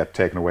get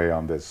taken away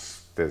on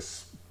this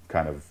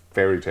kind of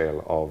fairy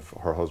tale of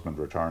her husband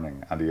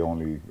returning, and the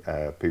only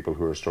people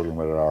who are struggling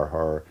with it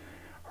are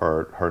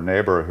her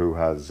neighbour, who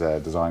has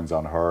designs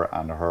on her,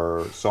 and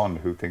her son,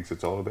 who thinks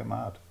it's all a bit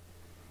mad.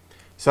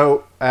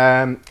 So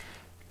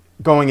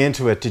going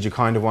into it, did you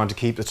kind of want to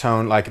keep the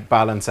tone, like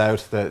balance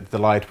out the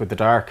light with the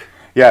dark?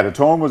 Yeah, the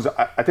tone was,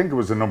 I think it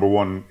was the number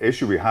one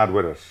issue we had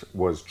with it,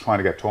 was trying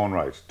to get tone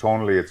right.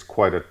 Tonally, it's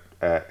quite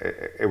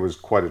it was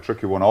quite a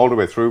tricky one all the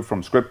way through,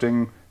 from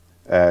scripting,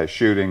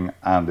 shooting,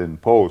 and in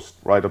post,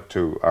 right up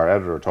to our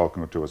editor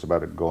talking to us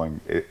about it,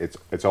 going,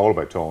 it's all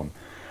about tone.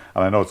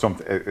 And I know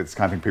it's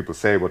kind of thing people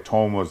say, but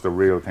tone was the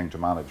real thing to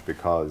manage,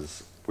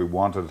 because we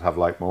wanted to have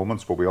light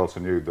moments, but we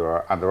also knew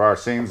there are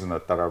scenes in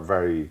it that are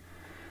very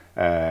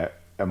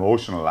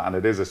emotional, and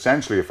it is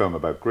essentially a film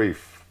about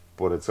grief,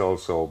 but it's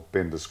also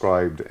been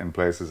described in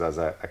places as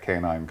a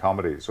canine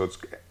comedy. So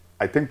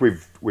I think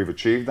we've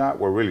achieved that.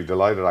 We're really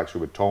delighted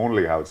actually with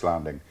tonally how it's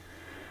landing,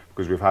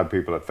 because we've had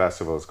people at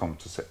festivals come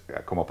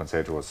up and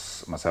say to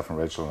us, myself and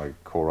Rachel, my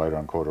co-writer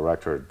and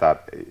co-director,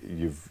 that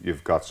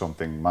you've got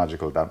something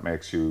magical that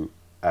makes you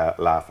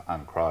laugh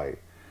and cry.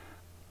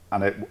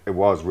 And it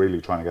was really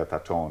trying to get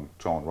that tone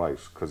right,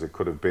 because it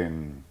could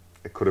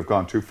have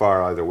gone too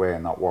far either way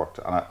and not worked.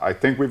 And I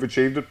think we've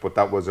achieved it, but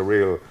that was a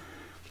real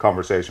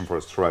conversation for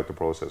us throughout the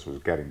process, was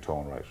getting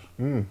tone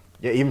right.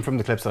 Yeah, even from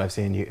the clips that I've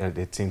seen,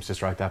 it seems to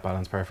strike that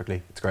balance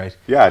perfectly. It's great.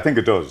 Yeah, I think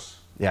it does.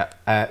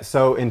 Yeah.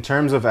 So in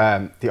terms of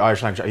the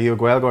Irish language, are you a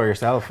Gaeilgeoir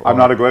yourself? I'm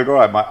not a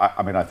Gaeilgeoir.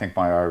 I mean, I think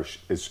my Irish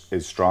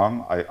is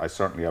strong. I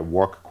certainly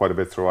work quite a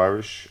bit through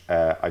Irish.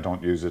 I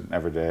don't use it in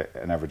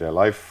everyday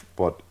life.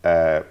 But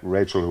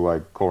Rachel, who I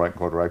co-write and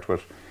co-direct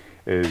with,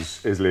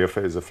 is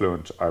a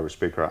fluent Irish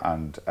speaker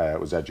and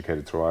was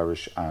educated through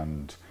Irish.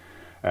 And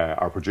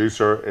our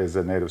producer is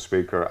a native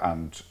speaker,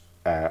 and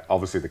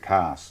obviously the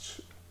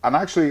cast. And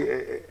actually,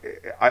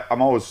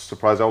 I'm always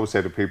surprised. I always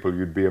say to people,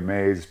 you'd be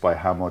amazed by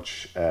how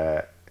much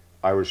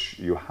Irish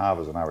you have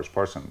as an Irish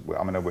person.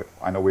 I mean,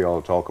 I know we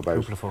all talk about...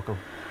 Cúpla focal.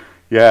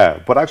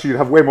 Yeah, but actually you'd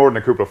have way more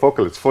than a cúpla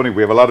focal. It's funny,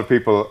 we have a lot of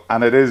people,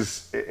 and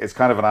it's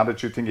kind of an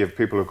attitude thing. You have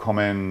people who come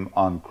in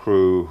on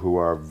crew who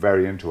are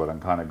very into it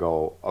and kind of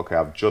go, okay,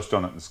 I've just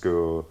done it in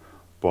school,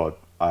 but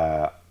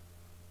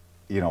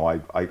you know,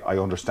 I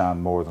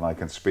understand more than I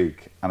can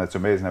speak. And it's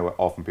amazing how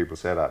often people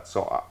say that.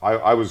 So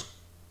I was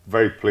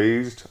very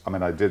pleased. I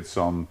mean, I did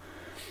some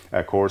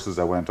courses.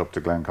 I went up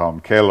to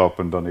Glencom, Cale up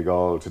in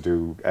Donegal to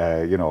do,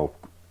 you know,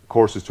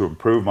 courses to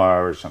improve my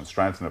Irish and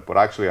strengthen it. But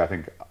actually, I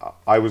think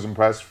I was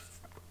impressed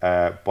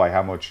by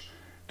how much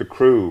the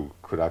crew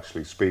could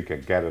actually speak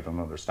and get it and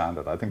understand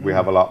it. I think we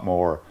have a lot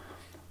more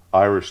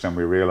Irish than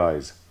we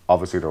realise.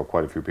 Obviously, there are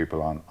quite a few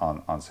people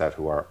on set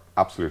who are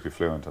absolutely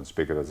fluent and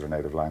speak it as their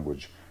native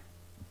language,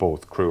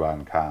 both crew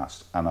and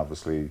cast. And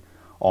obviously,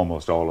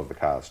 almost all of the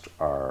cast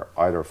are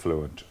either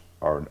fluent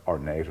or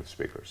native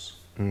speakers.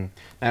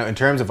 Now, in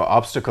terms of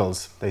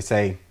obstacles, they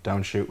say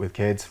don't shoot with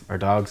kids or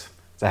dogs.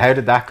 So how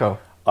did that go?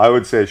 I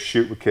would say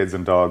shoot with kids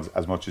and dogs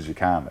as much as you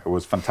can. It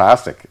was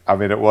fantastic. I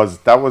mean, that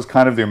was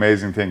kind of the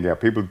amazing thing. Yeah,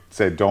 people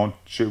say don't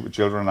shoot with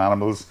children and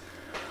animals.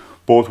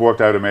 Both worked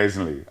out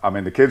amazingly. I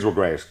mean, the kids were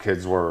great.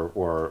 Kids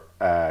were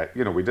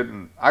you know, we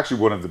didn't actually.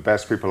 One of the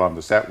best people on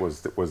the set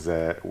was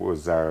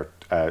our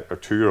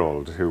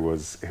 2-year-old who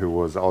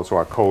was also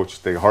our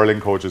coach, the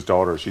hurling coach's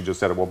daughter. She just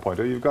said at one point,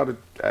 "Oh, you've got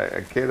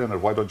a kid in it.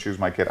 Why don't you use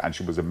my kid?" And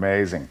she was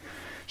amazing.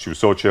 She was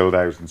so chilled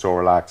out and so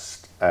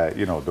relaxed.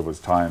 You know, there was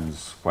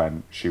times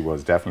when she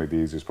was definitely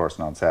the easiest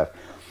person on set.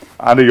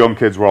 And the young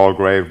kids were all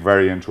great,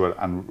 very into it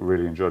and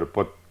really enjoyed it.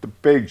 But the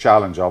big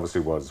challenge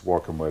obviously was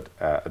working with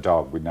a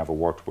dog. We'd never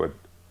worked with,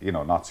 you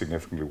know, not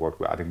significantly worked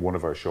with. I think one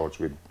of our shorts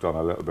we'd done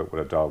a little bit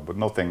with a dog, but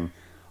nothing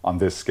on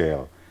this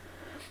scale.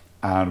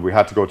 And we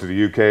had to go to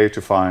the UK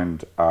to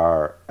find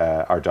our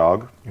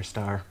dog. Your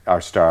star.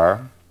 Our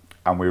star.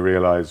 And we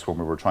realised when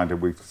we were trying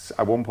to,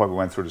 at one point we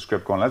went through the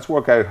script going, let's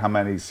work out how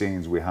many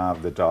scenes we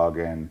have the dog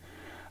in.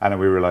 And then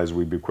we realised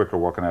we'd be quicker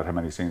working out how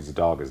many scenes the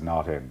dog is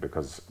not in,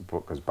 because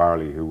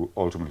Barley, who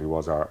ultimately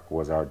was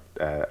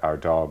our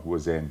dog,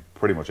 was in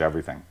pretty much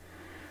everything.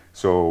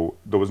 So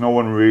there was no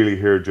one really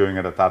here doing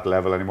it at that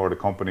level anymore. The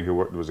company who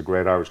worked was a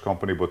great Irish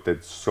company, but they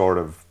sort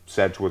of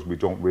said to us, we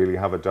don't really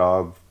have a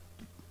dog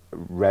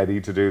ready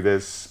to do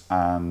this,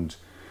 and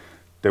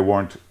they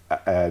weren't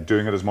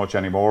doing it as much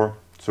anymore.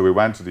 So we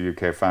went to the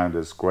UK, found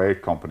this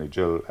great company.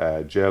 Jill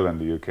in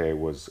the UK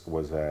was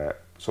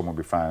someone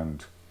we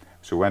found.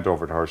 So we went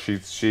over to her.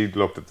 She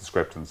looked at the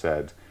script and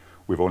said,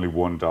 we've only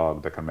one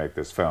dog that can make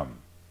this film.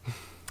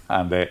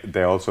 And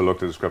they also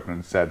looked at the script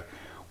and said,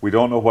 we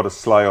don't know what a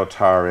slio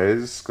tar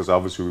is, because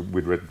obviously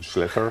we'd written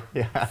Schlitter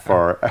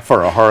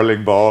for a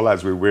hurling ball,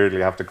 as we weirdly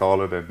have to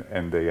call it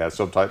in the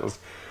subtitles.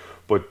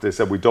 but they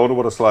said, we don't know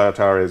what a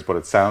slyotar is, but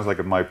it sounds like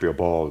it might be a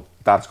ball.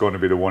 That's going to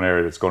be the one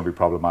area that's going to be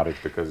problematic,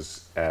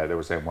 because they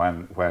were saying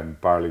when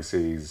Barley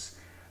sees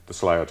the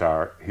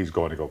slyotar, he's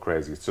going to go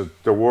crazy. So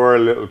there were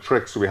little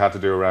tricks we had to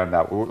do around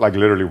that. Like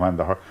literally when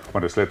the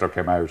sliotar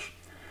came out,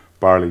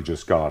 Barley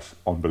just got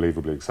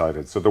unbelievably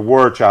excited. So there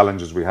were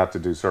challenges. We had to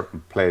do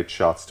certain plate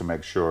shots to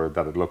make sure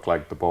that it looked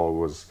like the ball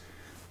was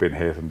being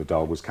hit and the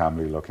dog was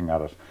calmly looking at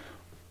it.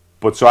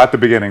 But so at the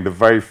beginning, the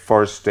very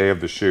first day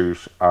of the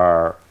shoot,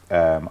 our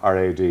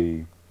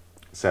AD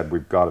said,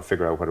 we've got to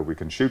figure out whether we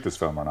can shoot this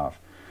film or not.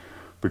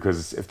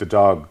 Because if the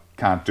dog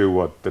can't do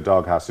what the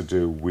dog has to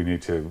do, we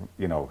need to,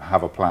 you know,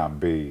 have a plan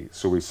B.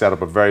 So we set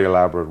up a very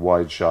elaborate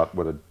wide shot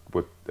with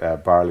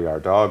Barley, our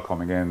dog,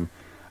 coming in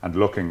and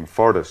looking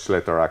for the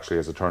sliotar. Actually,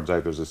 as it turns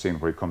out, there's a scene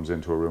where he comes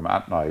into a room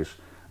at night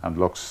and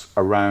looks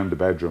around the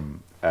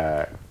bedroom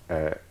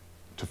to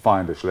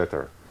find the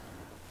sliotar.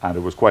 And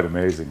it was quite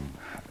amazing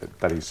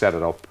that he set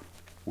it up.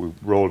 We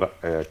rolled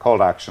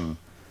called action,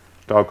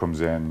 dog comes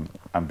in,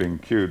 and being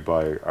cued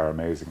by our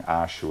amazing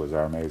Ash, who was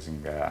our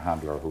amazing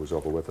handler, who was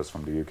over with us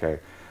from the UK,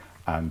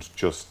 and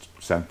just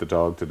sent the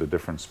dog to the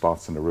different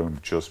spots in the room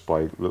just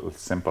by little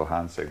simple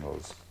hand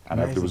signals. And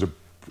there was a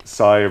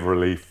sigh of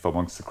relief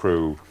amongst the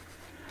crew.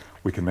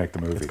 We can make the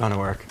movie. It's going to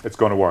work. It's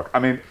going to work. I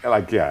mean,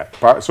 like, yeah.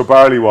 So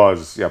Barley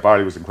was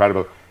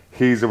incredible.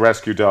 He's a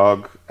rescue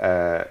dog,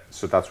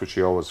 so that's what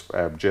she always,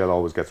 Jill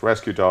always gets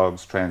rescue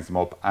dogs, trains them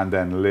up, and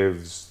then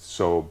lives.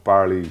 So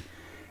Barley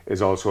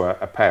is also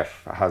a pet,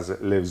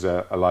 lives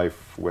a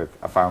life with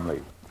a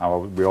family.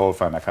 And we all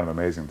found that kind of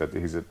amazing, that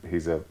he's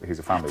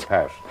a family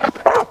pet.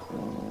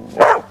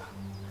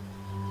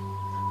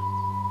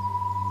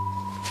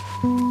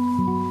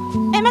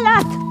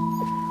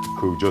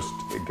 Who just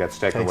gets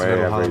taken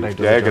away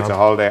gets a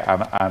holiday,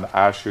 and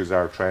Ash, who's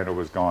our trainer,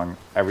 was going,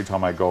 every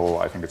time I go,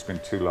 I think it's been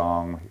too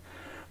long.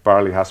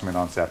 Barley hasn't been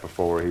on set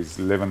before. He's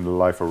living the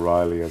life of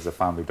Riley as a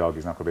family dog.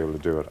 He's not going to be able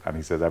to do it. And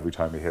he said every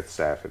time he hits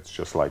set, it's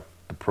just like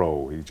the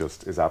pro. He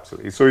just is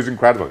absolutely, so he's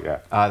incredible, yeah.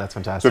 Ah, that's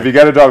fantastic. So if you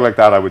get a dog like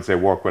that, I would say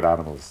work with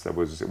animals. It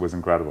was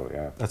incredible,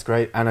 yeah. That's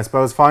great. And I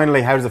suppose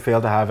finally, how does it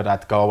feel to have it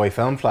at Galway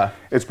Film Fleadh?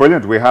 It's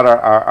brilliant. We had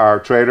our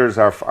traders,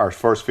 our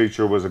first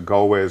feature was in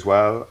Galway as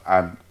well,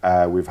 and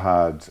we've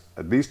had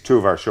at least 2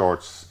 of our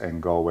shorts in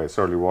Galway,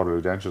 certainly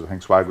Waterloo Dentures. I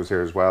think Swag was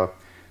here as well.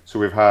 So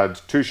we've had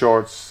 2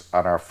 shorts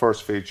and our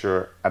first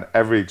feature, and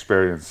every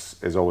experience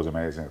is always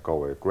amazing at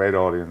Galway. Great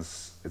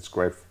audience, it's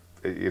great,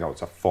 you know,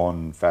 it's a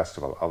fun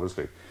festival,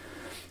 obviously.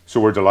 So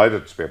we're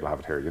delighted to be able to have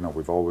it here. You know,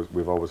 we've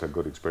always had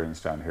good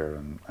experience down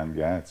here, and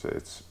yeah,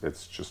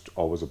 it's just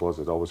always a buzz.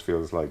 It always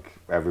feels like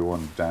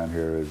everyone down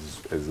here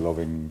is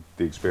loving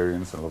the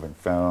experience and loving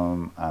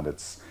film, and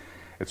it's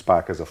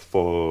back as a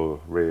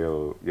full,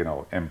 real, you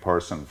know,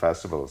 in-person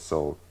festival.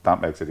 So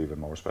that makes it even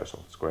more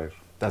special. It's great.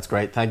 That's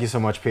great. Thank you so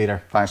much,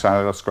 Peter. Thanks,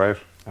 Anna. That's great.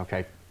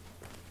 Okay.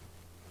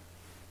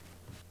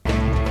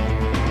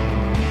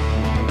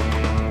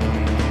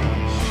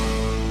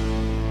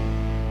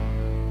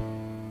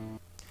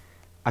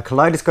 A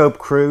kaleidoscope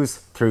cruise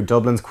through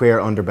Dublin's queer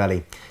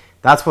underbelly.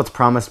 That's what's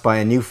promised by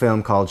a new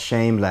film called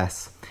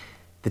Shameless.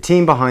 The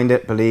team behind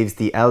it believes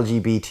the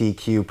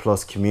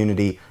LGBTQ+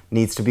 community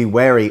needs to be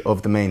wary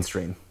of the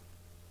mainstream.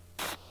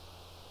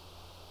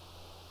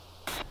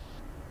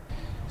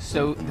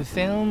 So the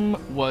film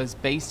was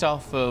based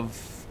off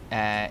of,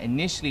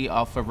 initially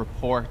off a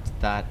report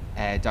that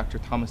Dr.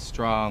 Thomas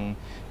Strong,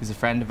 who's a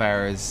friend of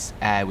ours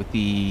with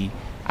the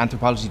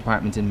anthropology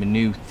department in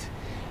Maynooth,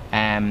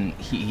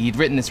 he'd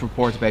written this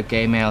report about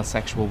gay male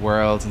sexual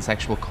worlds and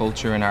sexual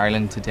culture in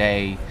Ireland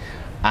today,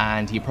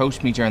 and he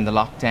approached me during the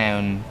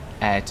lockdown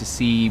to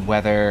see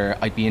whether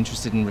I'd be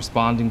interested in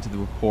responding to the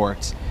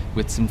report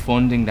with some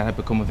funding that had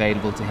become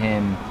available to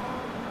him.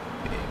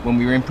 When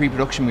we were in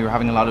pre-production, we were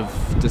having a lot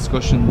of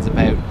discussions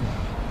about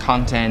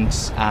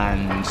content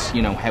and,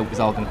 you know, how it was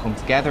all going to come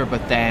together,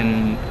 but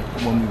then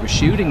when we were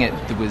shooting it,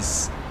 there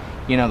was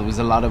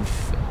a lot of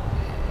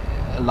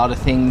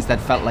things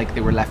that felt like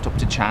they were left up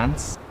to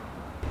chance.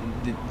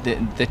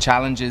 The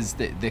challenges,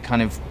 the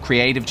kind of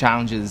creative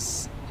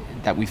challenges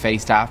that we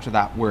faced after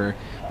that were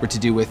to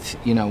do with,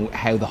 you know,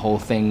 how the whole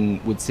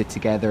thing would sit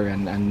together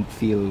and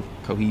feel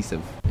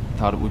cohesive. I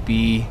thought it would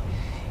be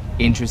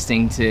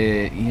interesting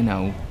to, you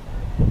know,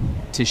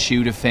 to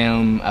shoot a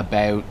film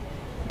about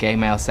gay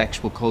male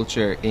sexual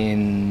culture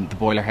in the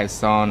Boiler House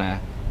sauna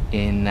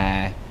in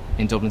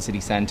Dublin city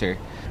centre.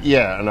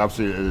 Yeah, and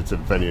absolutely, it's a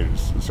venue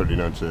certainly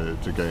known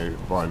to gay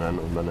bi men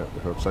and men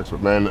who have sex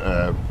with men,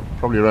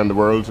 probably around the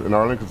world in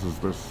Ireland, because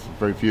there's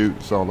very few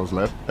saunas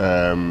left.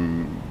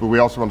 But we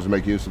also wanted to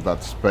make use of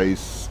that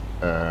space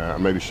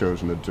and maybe show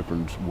it in a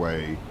different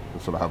way,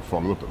 and sort of have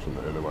fun with it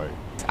in a way.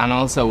 And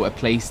also a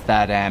place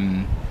that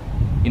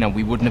you know,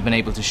 we wouldn't have been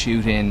able to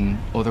shoot in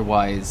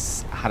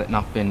otherwise had it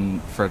not been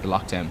for the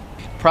lockdown.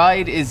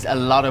 Pride is a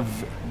lot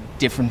of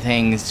different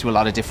things to a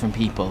lot of different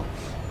people.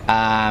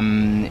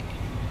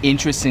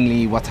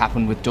 Interestingly, what's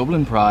happened with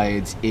Dublin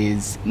Pride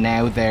is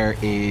now there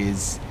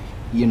is,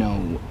 you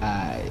know,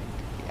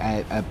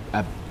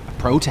 a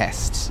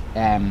protest,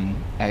 a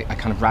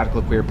kind of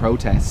radical queer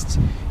protest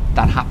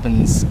that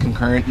happens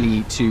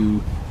concurrently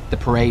to the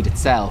parade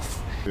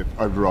itself.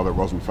 I'd rather it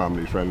wasn't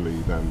family friendly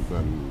than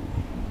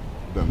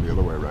the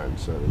other way around.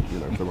 So, you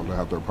know, if they want to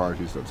have their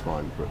parties, that's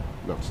fine, but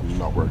that's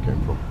not where it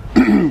came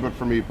from. But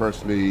for me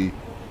personally,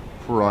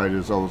 Pride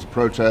is always a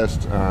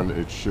protest, and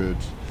it should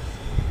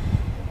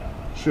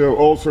show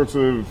all sorts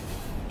of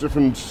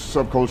different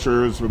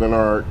subcultures within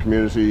our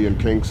community and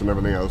kinks and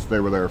everything else. They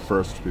were there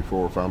first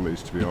before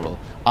families, to be honest.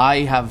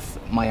 I have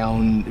my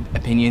own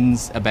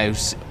opinions about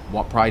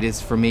what Pride is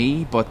for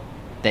me, but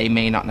they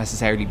may not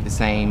necessarily be the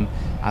same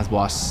as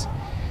what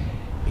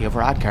the other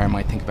Adcar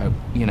might think about,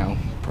 you know,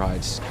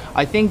 Pride.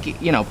 I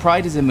think, you know,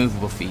 Pride is a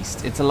movable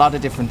feast. It's a lot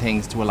of different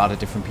things to a lot of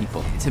different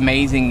people. It's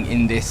amazing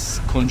in this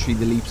country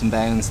the leaps and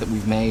bounds that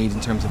we've made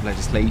in terms of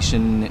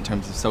legislation, in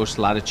terms of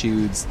social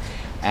attitudes.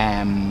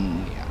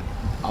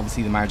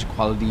 Obviously the marriage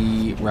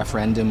equality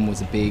referendum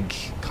was a big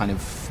kind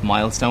of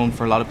milestone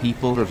for a lot of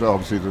people. There's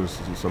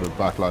sort of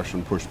backlash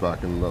and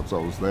pushback, and that's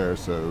always there,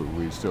 so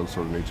we still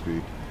sort of need to be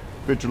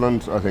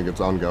vigilant. I think it's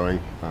ongoing,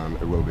 and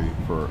it will be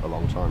for a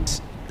long time.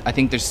 I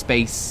think there's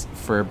space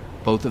for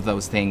both of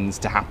those things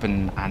to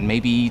happen, and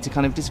maybe to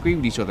kind of disagree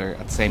with each other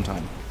at the same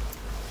time.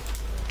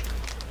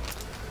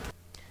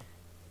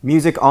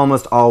 Music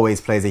almost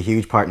always plays a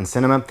huge part in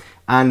cinema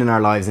and in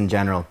our lives in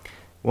general.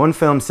 One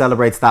film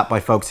celebrates that by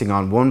focusing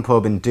on one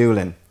pub in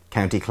Doolin,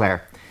 County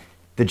Clare.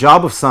 The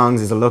Job of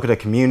Songs is a look at a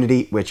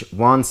community which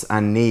wants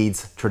and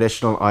needs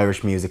traditional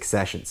Irish music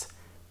sessions.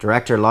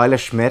 Director Lila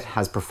Schmidt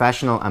has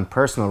professional and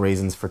personal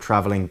reasons for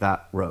travelling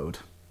that road.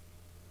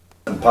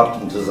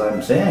 Important as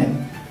I'm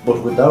saying,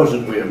 but without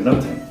it we have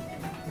nothing.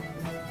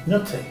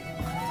 Nothing.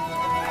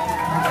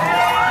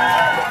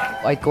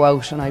 I'd go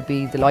out and I'd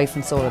be the life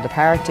and soul of the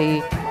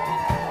party.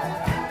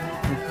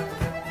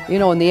 You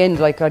know, in the end,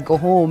 like, I'd go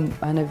home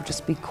and it would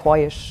just be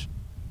quiet.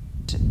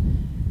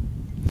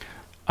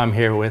 I'm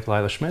here with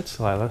Lila Schmidt.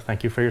 Lila,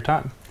 thank you for your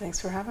time. Thanks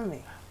for having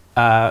me.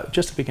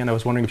 Just to begin, I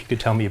was wondering if you could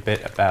tell me a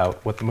bit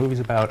about what the movie's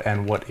about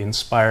and what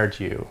inspired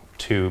you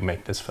to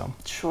make this film.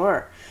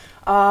 Sure.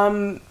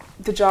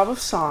 The Job of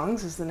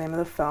Songs is the name of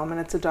the film,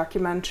 and it's a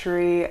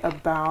documentary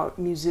about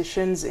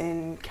musicians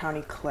in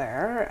County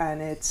Clare,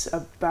 and it's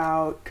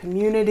about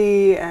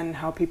community and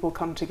how people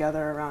come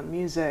together around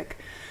music.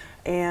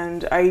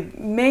 And I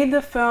made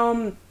the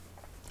film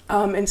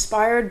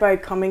inspired by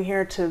coming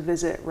here to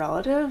visit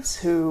relatives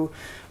who,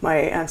 my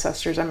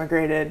ancestors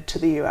emigrated to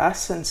the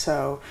US, and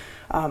so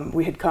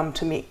we had come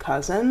to meet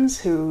cousins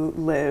who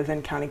live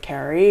in County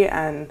Kerry,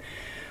 and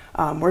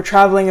we're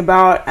traveling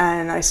about,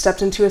 and I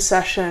stepped into a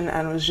session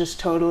and was just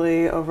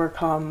totally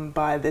overcome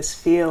by this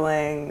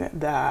feeling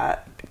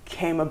that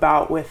came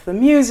about with the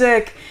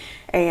music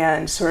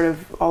and sort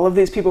of all of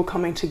these people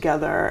coming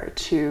together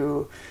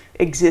to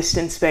exist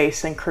in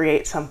space and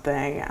create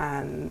something,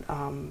 and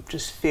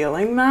just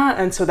feeling that.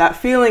 And so that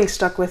feeling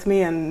stuck with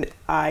me, and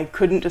I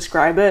couldn't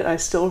describe it. I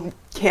still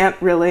can't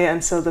really,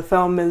 and so the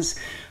film is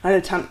an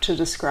attempt to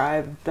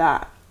describe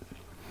that.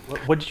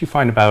 What did you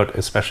find about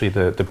especially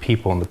the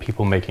people and the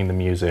people making the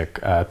music,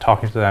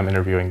 talking to them,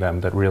 interviewing them,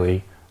 that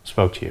really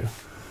spoke to you?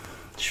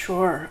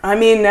 Sure. I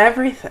mean,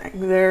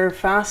 everything. They're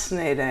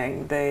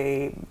fascinating.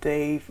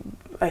 They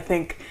I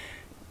think,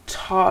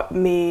 taught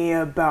me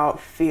about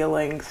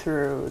feeling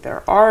through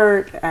their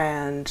art,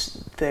 and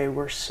they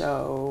were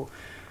so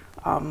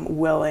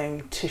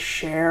willing to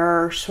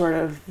share sort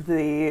of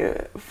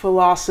the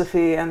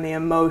philosophy and the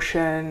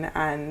emotion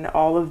and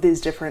all of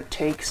these different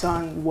takes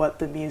on what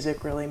the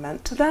music really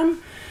meant to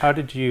them.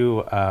 Did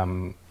you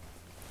find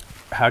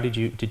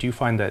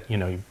that, you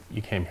know,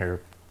 you came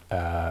here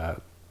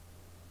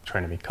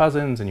trying to meet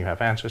cousins and you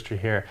have ancestry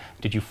here?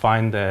 Did you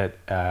find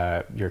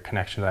that your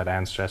connection to that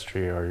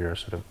ancestry, or your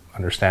sort of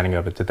understanding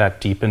of it, did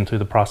that deepen through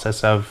the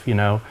process of, you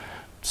know,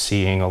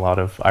 seeing a lot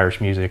of Irish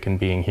music and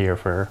being here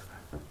for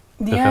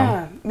the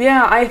film?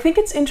 Yeah, I think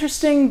it's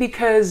interesting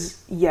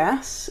because,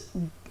 yes,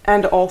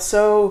 and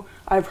also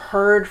I've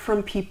heard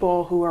from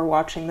people who are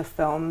watching the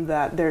film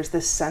that there's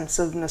this sense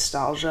of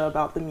nostalgia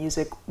about the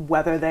music,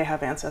 whether they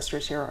have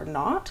ancestors here or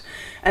not.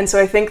 And so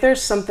I think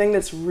there's something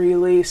that's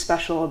really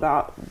special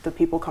about the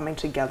people coming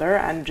together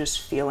and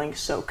just feeling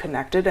so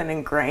connected and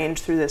ingrained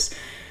through this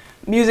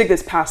music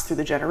that's passed through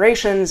the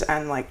generations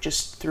and like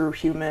just through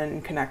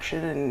human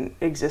connection and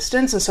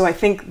existence. And so I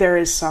think there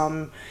is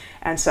some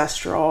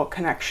ancestral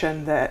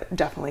connection that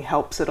definitely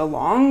helps it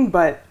along,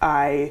 but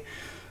I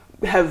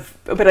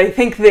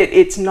think that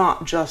it's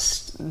not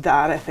just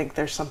that. I think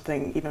there's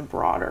something even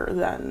broader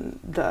than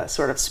the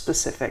sort of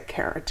specific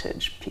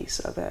heritage piece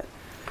of it.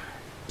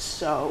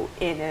 So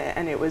in it,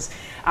 and it was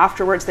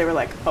afterwards they were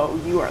like,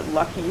 oh, you are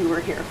lucky you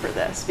were here for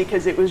this,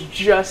 because it was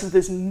just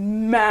this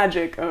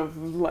magic of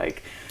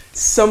like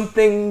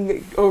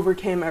something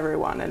overcame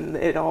everyone and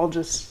it all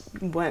just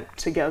went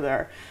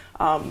together.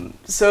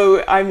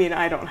 So, I mean,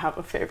 I don't have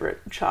a favorite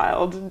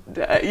child,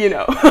 you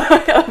know,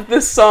 of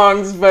the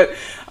songs, but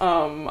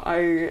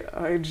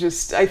I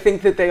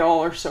think that they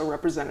all are so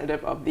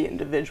representative of the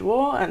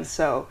individual, and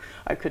so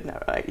I could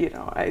never, you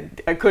know,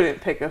 I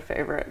couldn't pick a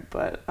favorite,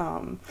 but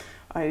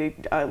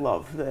I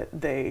love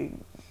that they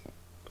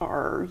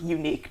are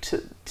unique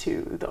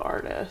to the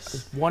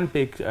artist. One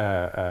big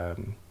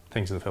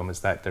things in the film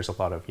is that there's a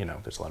lot of, you know,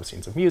 there's a lot of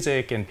scenes of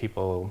music and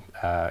people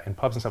in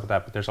pubs and stuff like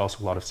that, but there's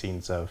also a lot of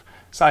scenes of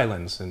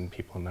silence and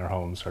people in their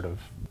homes sort of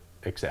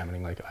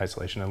examining like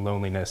isolation and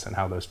loneliness and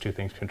how those two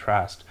things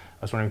contrast.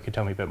 I was wondering if you could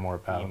tell me a bit more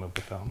about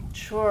the film.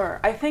 Sure.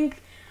 I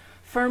think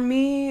for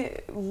me,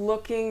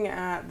 looking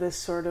at this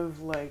sort of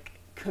like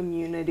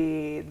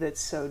community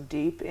that's so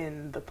deep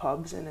in the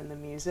pubs and in the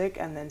music,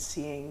 and then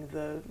seeing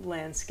the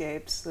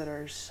landscapes that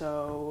are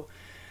so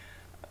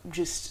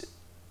just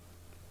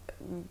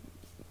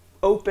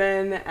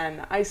open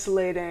and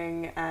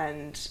isolating,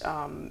 and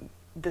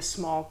the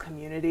small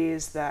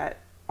communities that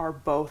are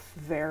both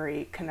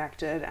very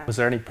connected. And was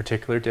there any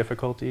particular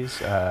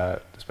difficulties,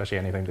 especially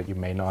anything that you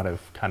may not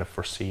have kind of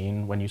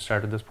foreseen when you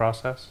started this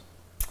process?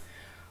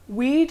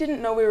 We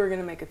didn't know we were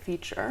going to make a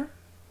feature,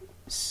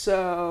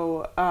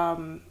 so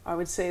I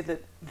would say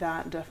that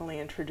that definitely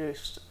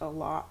introduced a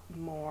lot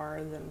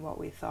more than what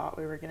we thought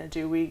we were going to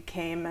do. We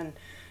came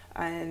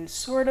and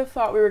sort of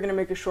thought we were going to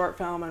make a short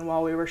film, and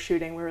while we were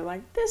shooting we were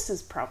like, this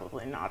is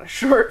probably not a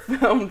short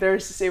film.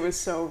 It was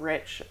so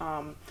rich,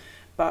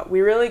 but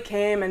we really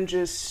came and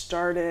just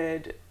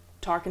started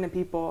talking to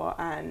people,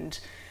 and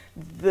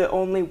the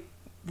only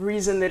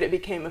reason that it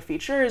became a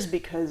feature is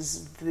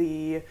because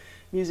the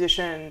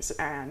musicians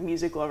and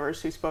music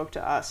lovers who spoke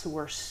to us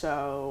were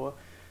so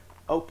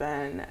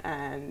open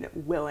and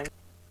willing.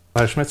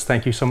 Schmitz,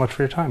 thank you so much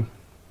for your time.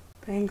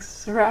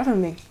 Thanks for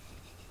having me.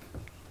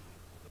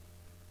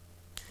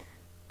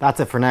 That's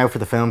it for now for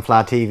the Film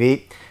Fleadh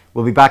TV.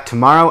 We'll be back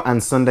tomorrow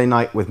and Sunday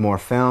night with more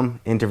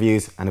film,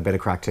 interviews and a bit of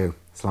crack too.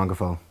 Slán go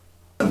fóill.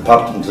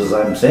 Important as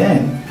I'm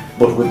saying,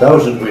 but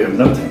without it we have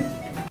nothing.